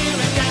living here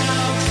in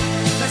doubt,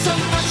 there's so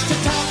much to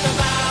talk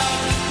about.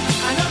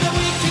 I know that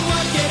we can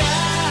work it out.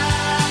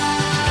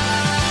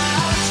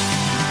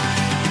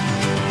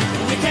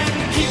 We can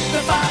keep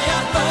the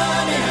fire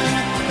burning,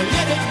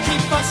 let it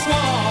keep us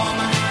warm.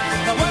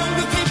 The world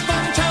will keep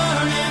on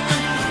turning,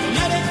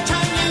 let it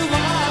turn you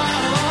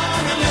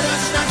on. And let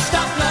us not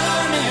stop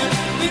learning,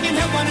 we can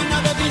help one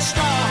another be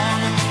strong.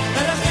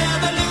 Let us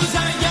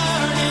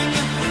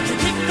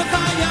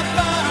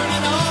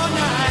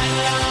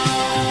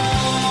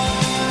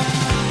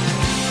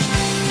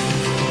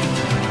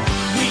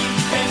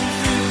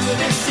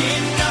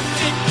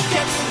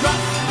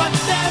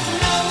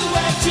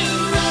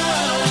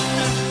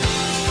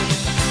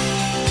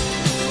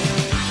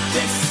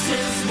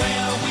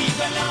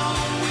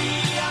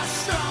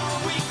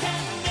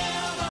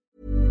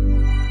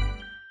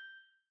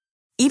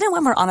Even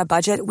when we're on a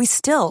budget, we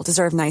still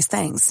deserve nice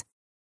things.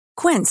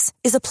 Quince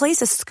is a place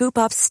to scoop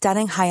up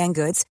stunning high-end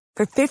goods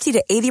for 50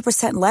 to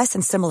 80% less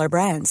than similar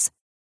brands.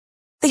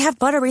 They have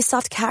buttery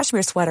soft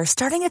cashmere sweaters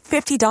starting at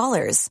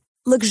 $50,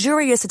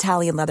 luxurious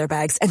Italian leather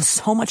bags, and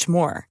so much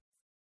more.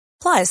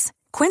 Plus,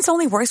 Quince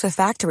only works with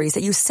factories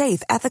that use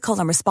safe, ethical,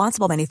 and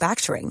responsible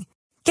manufacturing.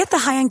 Get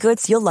the high-end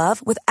goods you'll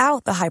love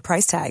without the high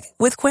price tag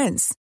with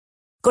Quince.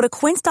 Go to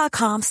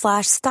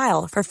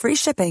quince.com/style for free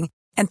shipping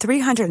and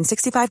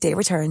 365-day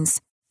returns.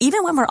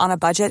 Even when we're on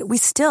a budget, we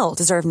still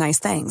deserve nice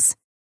things.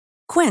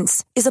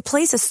 Quince is a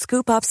place to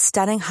scoop up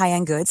stunning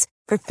high-end goods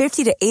for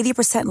 50 to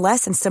 80%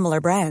 less than similar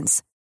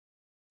brands.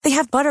 They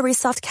have buttery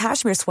soft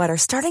cashmere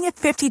sweaters starting at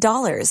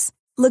 $50,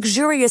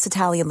 luxurious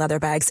Italian leather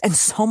bags, and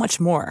so much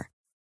more.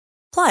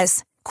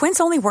 Plus, Quince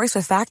only works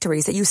with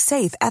factories that use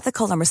safe,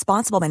 ethical, and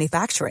responsible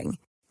manufacturing.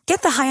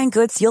 Get the high-end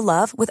goods you'll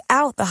love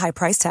without the high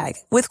price tag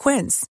with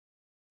Quince.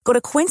 Go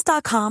to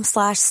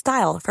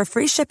quince.com/style for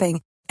free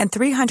shipping and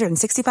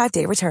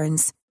 365-day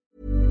returns.